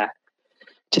much of that,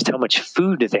 just how much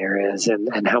food there is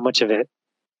and how much of it,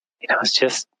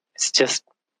 it's just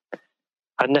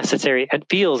unnecessary. It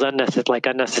feels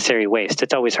unnecessary waste.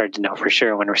 It's always hard to know for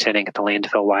sure when we're sitting at the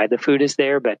landfill why the food is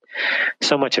there, but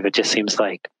so much of it just seems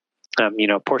like,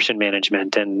 portion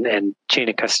management and chain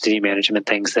of custody management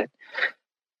things that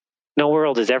no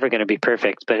world is ever going to be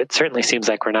perfect, but it certainly seems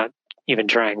like we're not even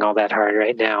trying all that hard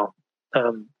right now.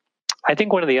 I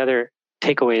think one of the other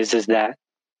takeaways is that,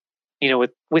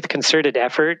 with concerted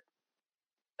effort,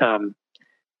 and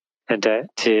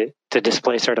to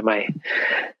display sort of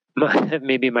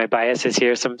maybe my biases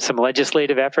here, some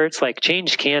legislative efforts, like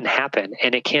change can happen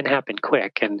and it can happen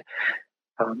quick. And,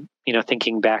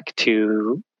 thinking back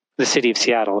to the city of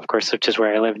Seattle, of course, which is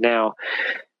where I live now,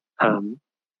 I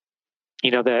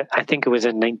think it was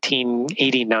in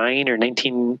 1989 or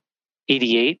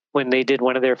 1988 when they did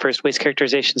one of their first waste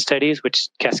characterization studies, which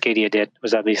Cascadia did. It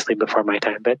was obviously before my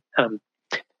time, but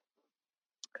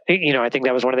I think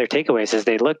that was one of their takeaways is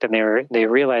they looked and they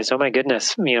realized, oh my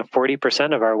goodness,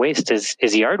 40% of our waste is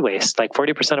yard waste. Like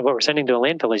 40% of what we're sending to a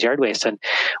landfill is yard waste. And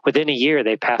within a year,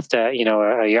 they passed a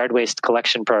yard waste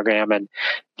collection program and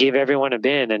gave everyone a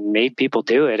bin and made people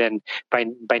do it. And by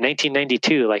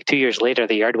 1992, like 2 years later,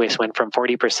 the yard waste went from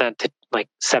 40% to like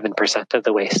 7% of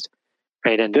the waste.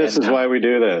 Right. And this is why we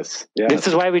do this. Yeah. This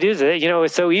is why we do this.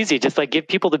 It's so easy. Just like give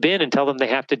people the bin and tell them they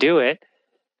have to do it.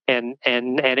 And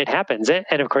it happens.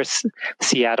 And of course,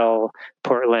 Seattle,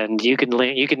 Portland, you could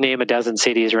name a dozen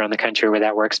cities around the country where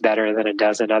that works better than it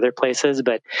does in other places,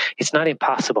 but it's not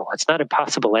impossible. It's not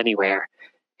impossible anywhere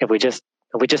if we just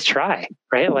try,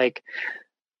 right? Like,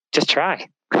 just try.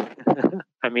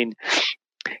 I mean,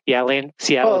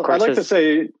 Seattle. Well, of course, I'd like to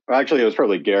say, actually, it was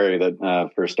probably Gary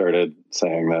that first started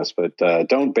saying this, but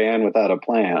don't ban without a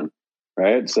plan,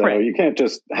 right? So you can't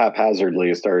just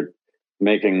haphazardly start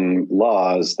making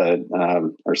laws that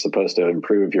are supposed to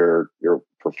improve your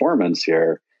performance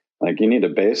here. Like, you need to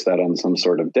base that on some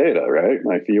sort of data, right?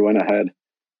 Like, if you went ahead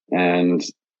and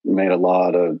made a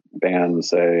law to ban,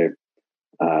 say,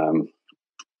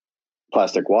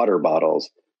 plastic water bottles,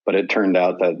 but it turned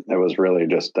out that it was really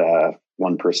just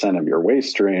 1% of your waste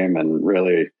stream, and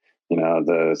really,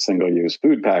 the single-use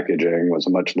food packaging was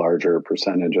a much larger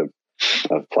percentage of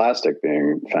plastic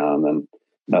being found, then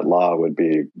that law would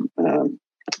be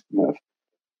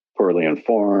poorly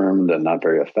informed and not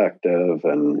very effective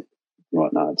and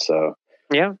whatnot. So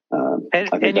Yeah.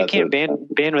 And you can't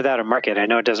ban without a market. I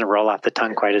know it doesn't roll off the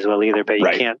tongue quite as well either, but you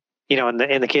can't,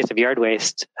 in the case of yard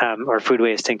waste or food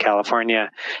waste in California,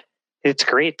 it's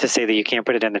great to say that you can't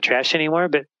put it in the trash anymore,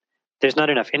 but there's not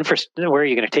enough infrastructure. Where are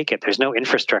you going to take it? There's no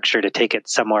infrastructure to take it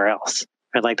somewhere else.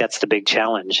 And like, that's the big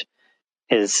challenge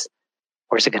is,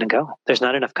 where's it going to go? There's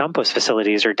not enough compost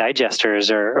facilities or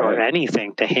digesters or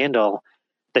anything to handle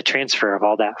the transfer of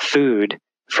all that food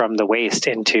from the waste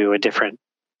into a different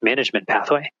management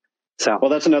pathway. So,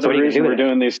 well, that's another reason we're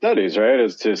doing these studies, right?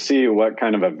 Is to see what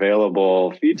kind of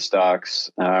available feedstocks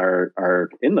are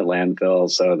in the landfill,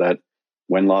 so that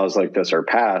when laws like this are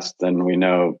passed, then we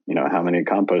know, how many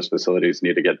compost facilities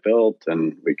need to get built,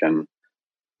 and we can,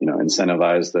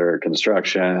 incentivize their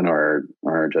construction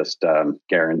or just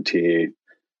guarantee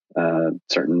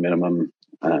certain minimum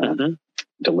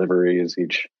deliveries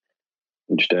each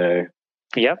day.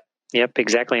 Yep,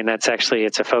 exactly, and that's actually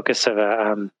it's a focus of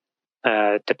a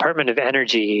Department of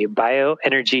Energy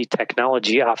Bioenergy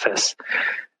Technology Office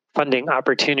funding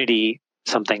opportunity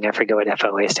something. I forget what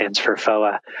FOA stands for.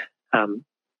 FOA.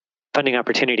 Funding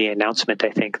opportunity announcement. I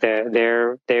think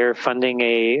they're funding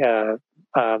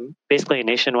basically a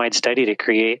nationwide study to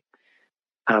create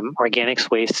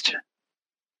organics waste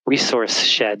resource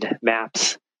shed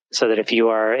maps, so that if you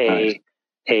are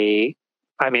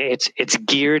it's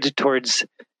geared towards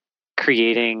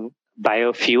creating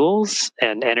biofuels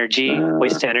and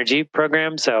waste energy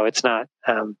programs. So it's not.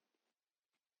 I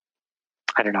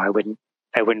don't know.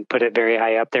 I wouldn't put it very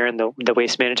high up there in the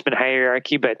waste management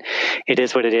hierarchy, but it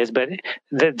is what it is. But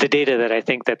the data that I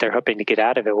think that they're hoping to get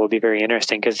out of it will be very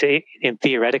interesting, because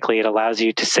theoretically it allows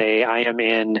you to say, I am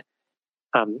in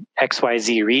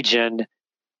XYZ region,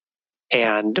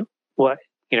 and what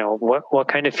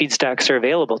kind of feedstocks are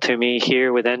available to me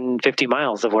here within 50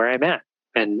 miles of where I'm at.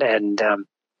 And the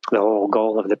whole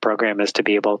goal of the program is to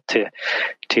be able to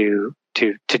do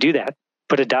that.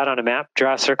 Put a dot on a map,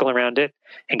 draw a circle around it,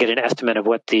 and get an estimate of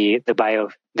what the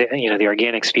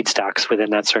organics feedstocks within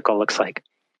that circle looks like.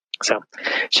 So,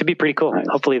 should be pretty cool. Nice.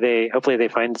 Hopefully they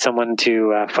find someone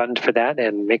to fund for that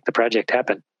and make the project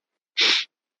happen.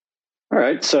 All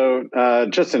right. So,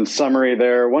 just in summary,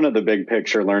 there, one of the big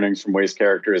picture learnings from waste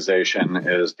characterization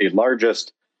is the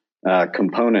largest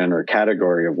component or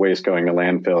category of waste going to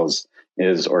landfills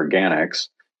is organics,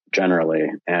 generally,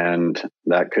 and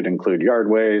that could include yard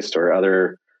waste or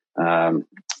other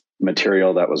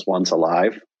material that was once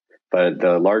alive. But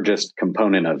the largest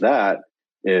component of that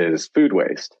is food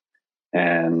waste.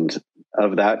 And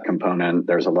of that component,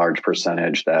 there's a large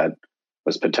percentage that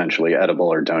was potentially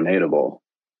edible or donatable.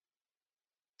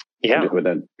 Yeah. Would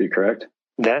that be correct?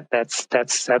 That's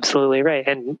absolutely right.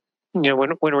 And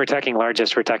when we're talking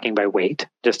largest, we're talking by weight,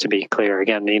 just to be clear.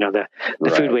 Again, the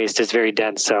food waste is very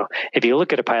dense. So if you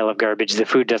look at a pile of garbage, the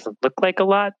food doesn't look like a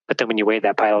lot, but then when you weigh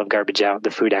that pile of garbage out,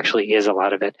 the food actually is a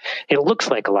lot of it. It looks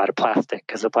like a lot of plastic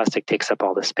because the plastic takes up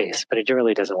all the space, but it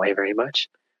really doesn't weigh very much.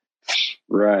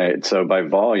 Right. So by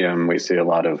volume, we see a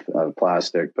lot of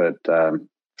plastic, but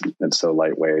it's so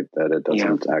lightweight that it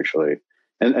doesn't actually.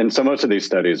 And so most of these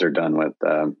studies are done with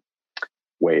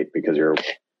weight, because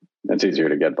it's easier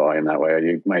to get volume that way.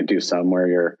 You might do some where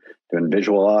you're doing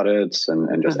visual audits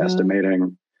and just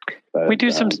estimating. But, we do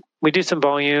some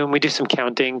volume. We do some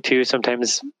counting too.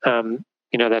 Sometimes,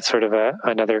 that's sort of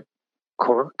another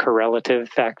correlative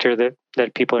factor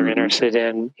that people are interested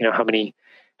in. How many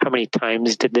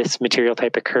times did this material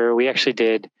type occur? We actually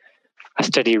did a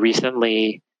study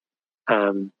recently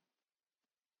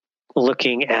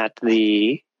looking at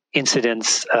the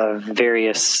incidence of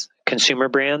various consumer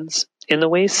brands in the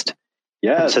waste.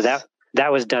 Yes. So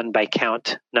that was done by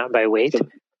count, not by weight. So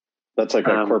that's like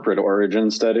a corporate origin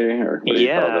study, or what do you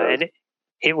call those? And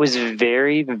it was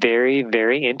very, very,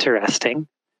 very interesting.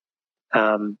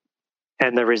 And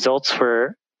the results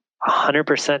were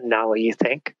 100% not what you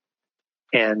think.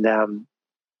 And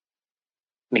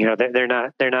they're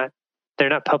not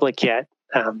public yet.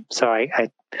 So I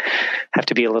have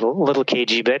to be a little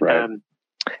cagey, but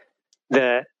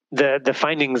the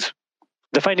findings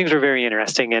were very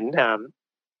interesting. And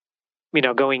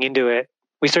going into it,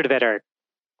 we sort of had our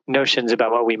notions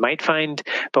about what we might find,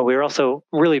 but we were also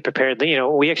really prepared. We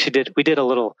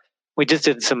just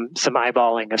did some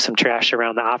eyeballing of some trash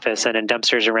around the office and in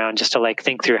dumpsters around, just to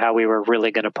think through how we were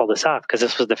really going to pull this off, because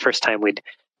this was the first time we'd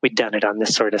done it on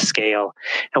this sort of scale.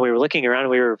 And we were looking around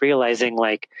and we were realizing,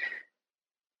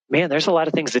 man, there's a lot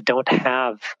of things that don't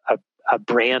have a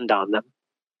brand on them,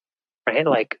 right?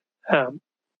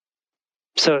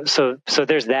 So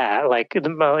there's that.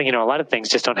 A lot of things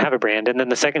just don't have a brand. And then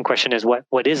the second question is,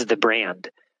 what is the brand,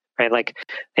 right?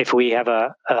 If we have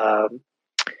a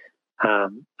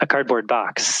a cardboard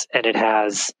box, and it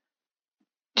has,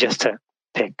 just to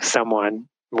pick someone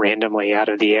randomly out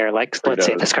of the air, like let's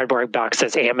say this cardboard box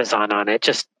says Amazon on it,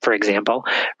 just for example,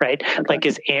 right? Okay. Like,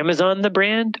 is Amazon the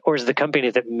brand, or is the company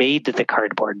that made the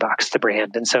cardboard box the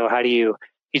brand? And so how do you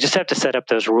just have to set up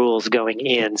those rules going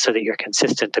in so that you're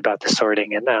consistent about the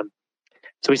sorting. And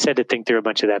so we said to think through a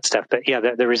bunch of that stuff. But yeah,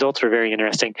 the results were very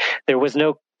interesting. There was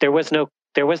no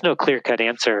clear-cut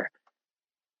answer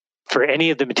for any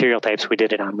of the material types we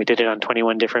did it on. We did it on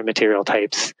 21 different material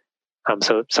types.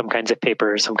 So some kinds of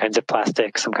paper, some kinds of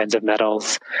plastic, some kinds of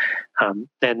metals.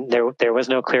 And there was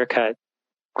no clear-cut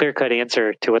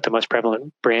answer to what the most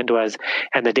prevalent brand was.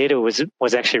 And the data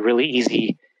was actually really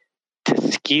easy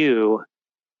to skew.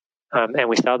 And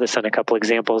we saw this on a couple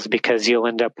examples, because you'll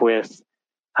end up with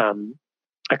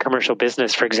a commercial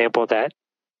business, for example, that,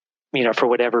 for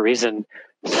whatever reason,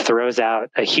 throws out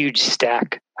a huge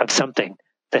stack of something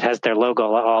that has their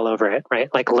logo all over it, right?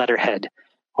 Like letterhead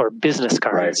or business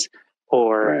cards, right.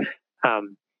 Or, right.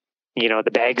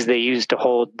 The bags they use to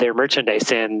hold their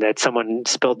merchandise in, that someone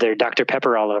spilled their Dr.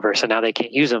 Pepper all over, so now they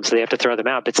can't use them, so they have to throw them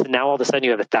out. But so now all of a sudden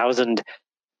you have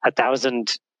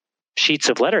 1,000 sheets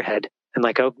of letterhead, and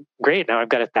like, oh, great, now I've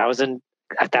got 1,000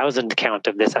 count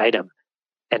of this item.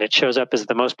 And it shows up as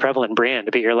the most prevalent brand.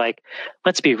 But you're like,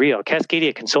 let's be real.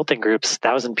 Cascadia Consulting Group's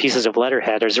 1,000 pieces of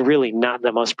letterhead is really not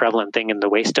the most prevalent thing in the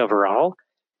waste overall.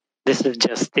 This is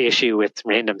just the issue with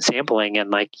random sampling, and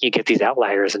like, you get these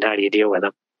outliers, and how do you deal with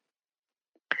them?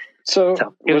 So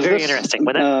it was very interesting.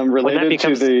 When that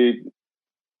becomes, to the...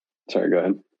 Sorry, go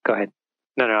ahead. Go ahead.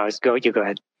 No, you go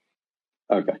ahead.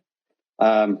 Okay.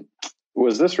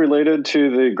 Was this related to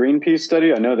the Greenpeace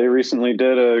study? I know they recently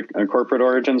did a corporate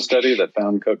origin study that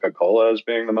found Coca-Cola as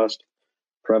being the most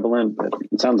prevalent, but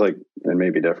it sounds like it may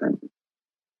be different.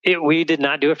 We did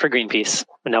not do it for Greenpeace.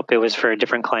 Nope, it was for a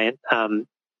different client.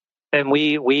 And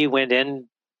we went in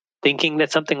thinking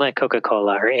that something like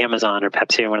Coca-Cola or Amazon or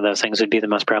Pepsi or one of those things would be the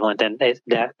most prevalent, and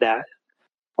that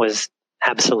was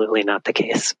absolutely not the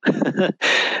case.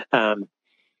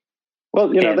 Well,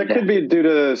 that could be due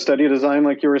to study design,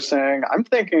 like you were saying. I'm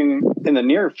thinking in the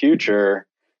near future,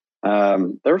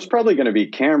 there's probably going to be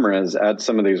cameras at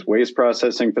some of these waste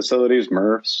processing facilities,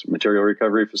 MRFs, material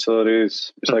recovery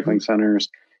facilities, recycling centers.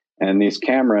 And these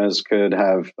cameras could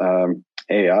have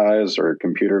AIs or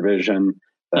computer vision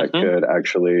that could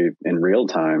actually, in real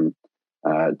time,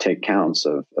 take counts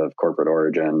of corporate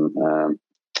origin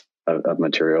of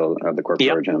material, of the corporate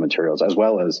origin of materials, as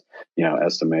well as,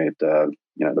 estimate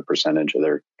the percentage of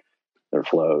their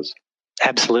flows.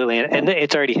 Absolutely. And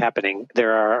it's already happening.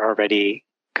 There are already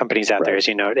companies out there, as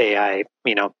you know, AI,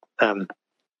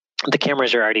 the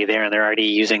cameras are already there, and they're already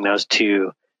using those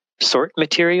to sort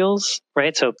materials,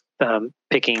 right? So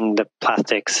picking the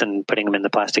plastics and putting them in the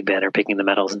plastic bin, or picking the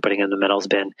metals and putting them in the metals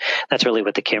bin. That's really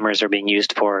what the cameras are being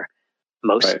used for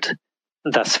most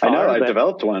thus far. I know, I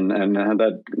developed one and had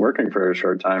that working for a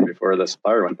short time before the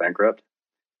supplier went bankrupt.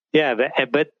 Yeah,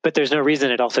 but there's no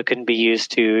reason it also couldn't be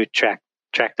used to track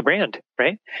the brand,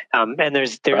 right? And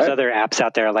there's other apps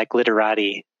out there like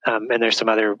Literati, and there's some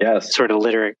other sort of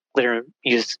litter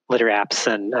apps,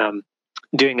 and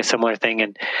doing a similar thing.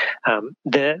 And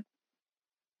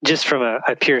just from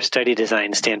a pure study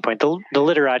design standpoint, the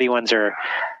Literati ones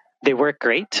they work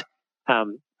great.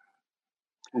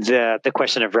 The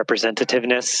question of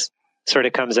representativeness sort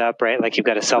of comes up, right? Like, you've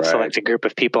got a self-selected group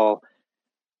of people,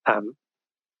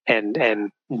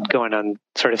 and going on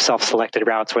sort of self-selected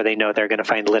routes where they know they're going to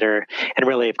find litter. And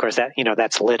really, of course, that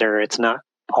that's litter. It's not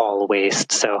all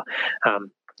waste. So,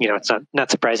 it's not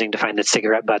surprising to find that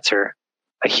cigarette butts are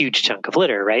a huge chunk of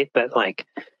litter, right? But like,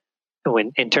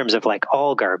 when in terms of like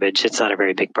all garbage, it's not a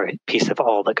very big piece of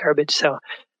all the garbage. So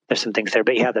there's some things there.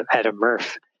 But yeah, at a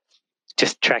MRF,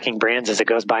 just tracking brands as it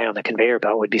goes by on the conveyor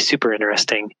belt would be super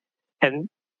interesting. And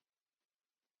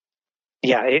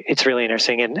yeah, it's really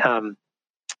interesting. And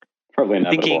probably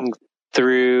inevitable. Thinking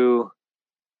through,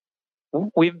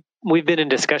 we've been in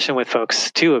discussion with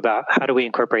folks too about how do we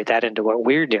incorporate that into what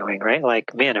we're doing, right?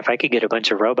 Like, man, if I could get a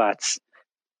bunch of robots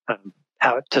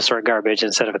out to sort garbage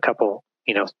instead of a couple,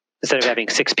 instead of having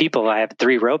 6 people, I have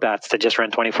 3 robots that just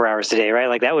run 24 hours a day, right?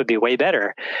 Like, that would be way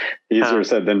better. Easier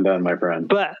said than done, my friend.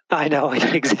 But I know,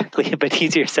 exactly, but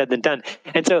easier said than done.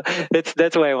 And so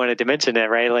that's why I wanted to mention it,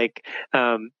 right? Like,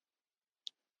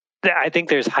 I think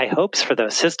there's high hopes for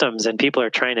those systems, and people are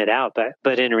trying it out,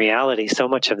 but in reality, so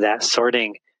much of that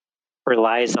sorting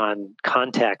relies on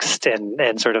context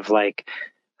and sort of like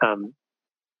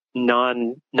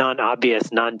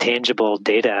non-obvious, non-tangible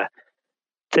data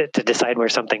to decide where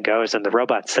something goes, and the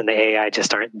robots and the AI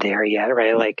just aren't there yet,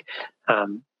 right? Like,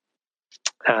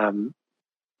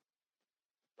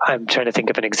 I'm trying to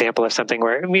think of an example of something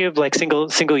where we have like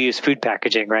single use food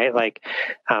packaging, right? Like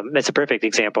that's a perfect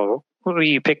example.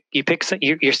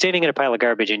 You're standing in a pile of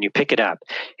garbage and you pick it up.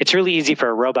 It's really easy for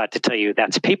a robot to tell you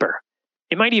that's paper.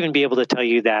 It might even be able to tell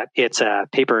you that it's a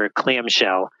paper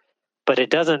clamshell, but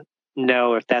it doesn't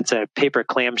know if that's a paper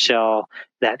clamshell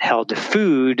that held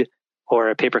food or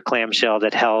a paper clamshell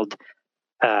that held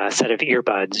a set of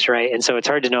earbuds, right? And so it's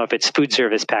hard to know if it's food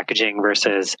service packaging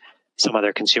versus some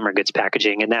other consumer goods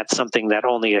packaging, and that's something that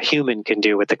only a human can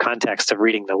do with the context of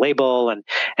reading the label,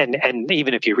 and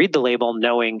even if you read the label,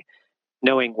 knowing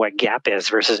what Gap is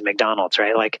versus McDonald's,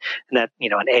 right? Like, and that,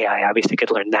 an AI obviously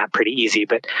could learn that pretty easy,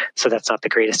 but so that's not the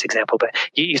greatest example. But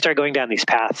you start going down these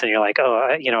paths and you're like,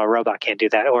 oh, a robot can't do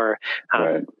that. Or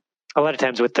Right. a lot of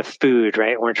times with the food,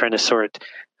 right? We're trying to sort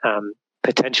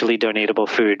potentially donatable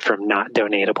food from not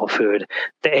donatable food.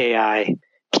 The AI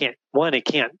it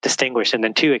can't distinguish, and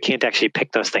then two, it can't actually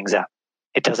pick those things up.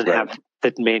 It doesn't Right. have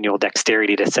the manual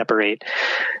dexterity to separate,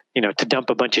 to dump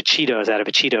a bunch of Cheetos out of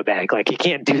a Cheeto bag. Like, you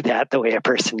can't do that the way a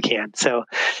person can. So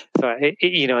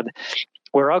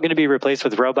we're all going to be replaced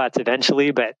with robots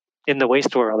eventually, but in the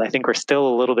waste world, I think we're still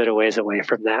a little bit of ways away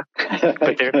from that.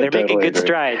 But they're making good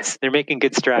strides. They're making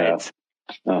good strides.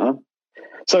 Yeah. Uh-huh.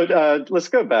 So let's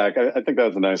go back. I think that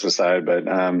was a nice aside, but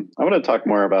I want to talk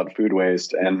more about food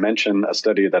waste and mention a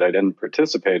study that I didn't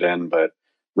participate in, but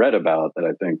read about that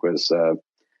I think was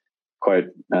quite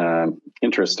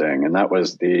interesting. And that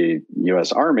was the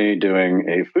U.S. Army doing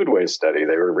a food waste study.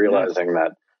 They were realizing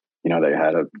that, they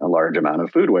had a large amount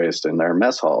of food waste in their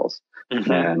mess halls.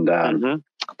 Mm-hmm. And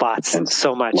lots, and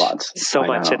so much,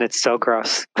 and it's so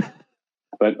gross.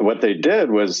 But what they did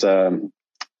was,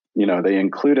 they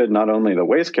included not only the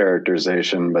waste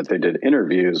characterization, but they did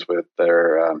interviews with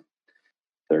their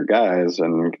guys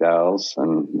and gals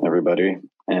and everybody,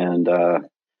 and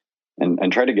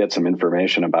try to get some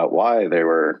information about why they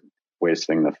were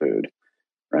wasting the food.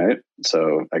 Right.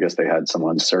 So I guess they had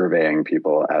someone surveying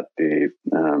people at the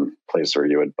place where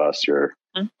you would bus your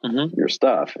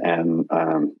stuff. And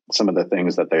some of the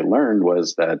things that they learned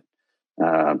was that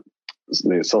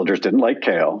the soldiers didn't like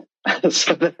kale.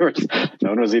 So no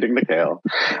one was eating the kale.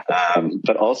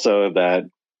 But also that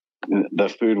the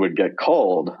food would get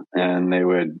cold and it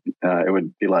would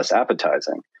be less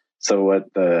appetizing. So what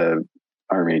the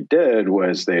Army did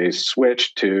was they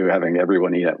switched to having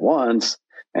everyone eat at once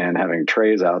and having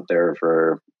trays out there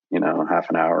for, half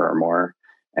an hour or more.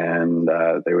 And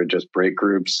they would just break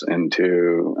groups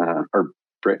into,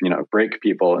 break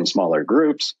people in smaller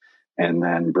groups and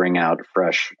then bring out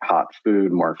fresh, hot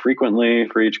food more frequently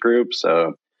for each group.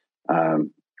 So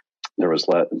there was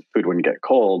food wouldn't get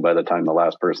cold by the time the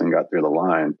last person got through the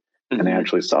line. Mm-hmm. And they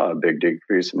actually saw a big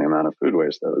decrease in the amount of food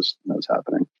waste that was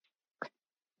happening.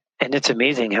 And it's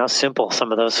amazing how simple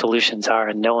some of those solutions are,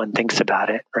 and no one thinks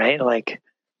about it, right? Like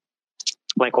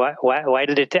why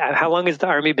did it? How long has the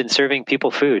Army been serving people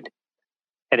food?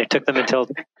 And it took them until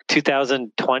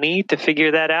 2020 to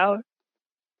figure that out.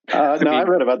 I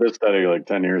read about this study like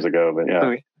 10 years ago, but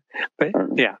yeah. It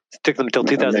took them until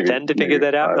 2010 to figure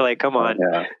that out. They're like, come on.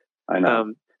 Yeah, I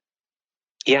know.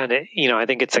 And I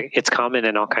think it's common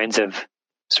in all kinds of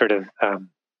sort of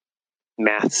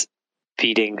mass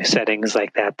feeding settings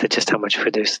like that just how much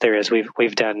food there is.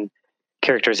 We've done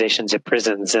characterizations at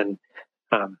prisons, and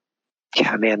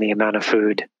the amount of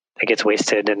food that gets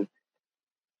wasted. And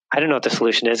I don't know what the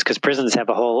solution is, because prisons have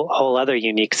a whole other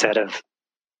unique set of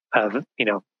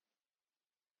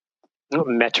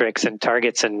metrics and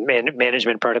targets and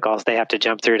management protocols they have to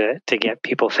jump through to get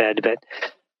people fed. But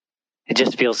it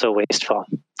just feels so wasteful.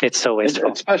 It's so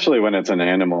wasteful. Especially when it's an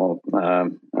animal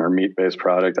or meat-based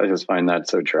product. I just find that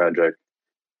so tragic.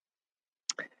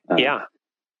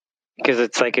 Because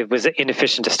it's like it was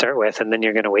inefficient to start with, and then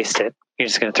you're going to waste it. You're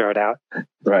just going to throw it out.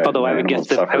 Right. Although I would guess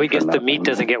the meat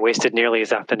doesn't get wasted nearly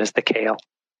as often as the kale.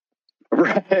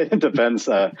 Right. It depends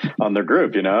on their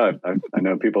group. I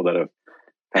know people that have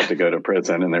had to go to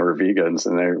prison and they were vegans,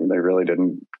 and they really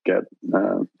didn't get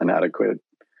an adequate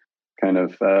kind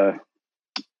of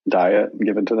diet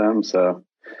given to them. So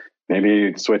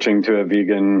maybe switching to a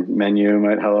vegan menu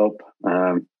might help.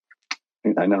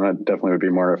 I know that definitely would be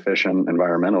more efficient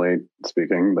environmentally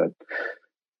speaking, but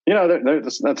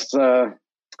that's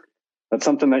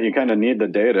something that you kind of need the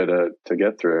data to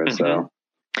get through. Mm-hmm. So,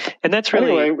 and that's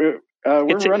really anyway.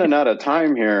 We're running out of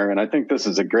time here, and I think this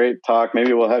is a great talk.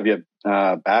 Maybe we'll have you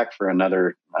back for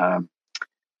another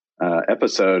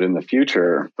episode in the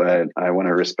future, but I want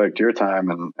to respect your time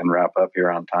and wrap up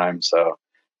here on time. So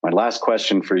my last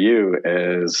question for you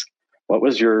is, what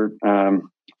was your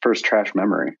first trash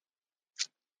memory?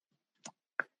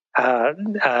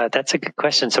 That's a good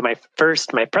question. So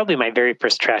probably my very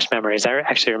first trash memories, I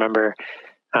actually remember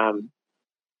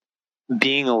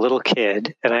being a little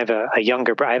kid, and I have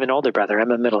I have an older brother.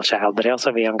 I'm a middle child, but I also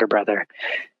have a younger brother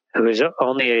who is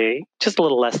only just a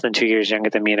little less than 2 years younger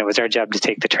than me. And it was our job to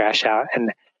take the trash out.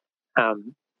 And I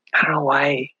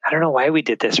don't know why we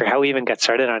did this or how we even got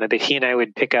started on it, but he and I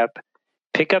would pick up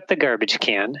the garbage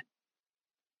can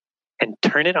and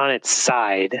turn it on its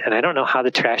side. And I don't know how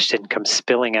the trash didn't come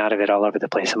spilling out of it all over the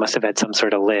place. It must have had some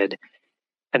sort of lid.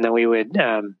 And then we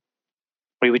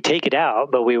would take it out,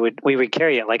 but we would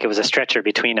carry it like it was a stretcher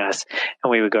between us,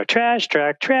 and we would go trash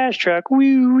truck,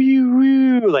 woo woo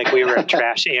woo, like we were a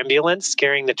trash ambulance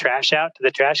carrying the trash out to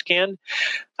the trash can.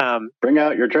 Bring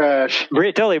out your trash.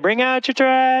 Totally, bring out your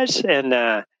trash,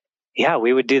 and yeah,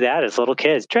 we would do that as little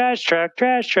kids. Trash truck,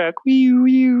 woo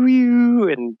woo woo,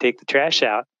 and take the trash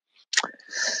out.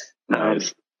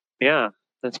 Nice. Yeah,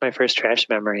 that's my first trash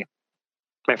memory.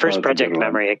 My first project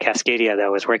memory at Cascadia,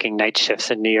 though, was working night shifts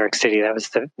in New York City. That was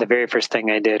the very first thing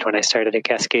I did when I started at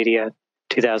Cascadia in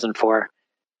 2004.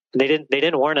 They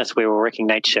didn't warn us we were working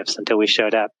night shifts until we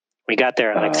showed up. We got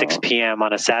there at like 6 p.m.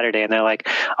 on a Saturday, and they're like,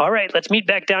 all right, let's meet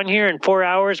back down here in 4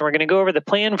 hours. We're going to go over the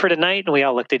plan for tonight. And we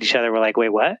all looked at each other. We're like, wait,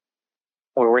 what?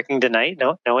 We're working tonight?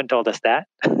 No one told us that.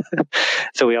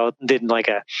 So we all did like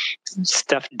a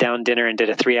stuffed down dinner and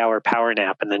did a 3-hour power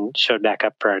nap and then showed back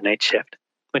up for our night shift,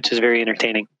 which is very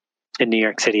entertaining in New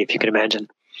York City, if you can imagine.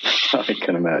 I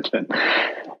can imagine.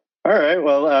 All right.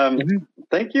 Well,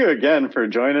 thank you again for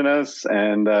joining us.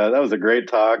 And that was a great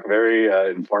talk,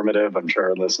 very informative. I'm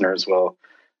sure our listeners will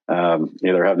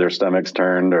either have their stomachs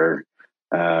turned or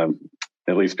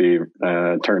at least be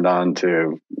turned on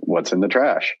to what's in the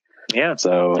trash. Yeah.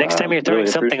 So next time you're throwing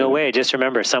something away, just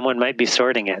remember someone might be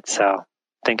sorting it. So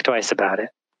think twice about it.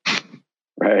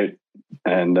 Right.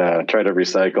 And try to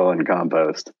recycle and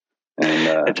compost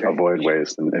and avoid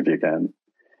waste if you can.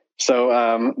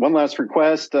 So one last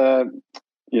request,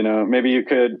 maybe you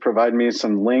could provide me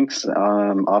some links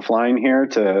offline here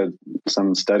to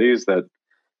some studies that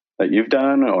you've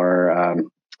done, or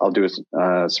I'll do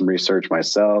some research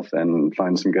myself and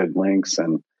find some good links,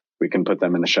 and we can put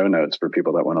them in the show notes for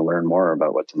people that want to learn more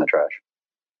about what's in the trash.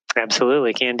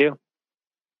 Absolutely, can do.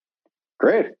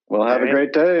 Great. Well, have a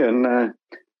great day, and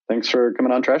thanks for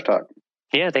coming on Trash Talk.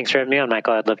 Yeah, thanks for having me on,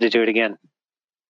 Michael. I'd love to do it again.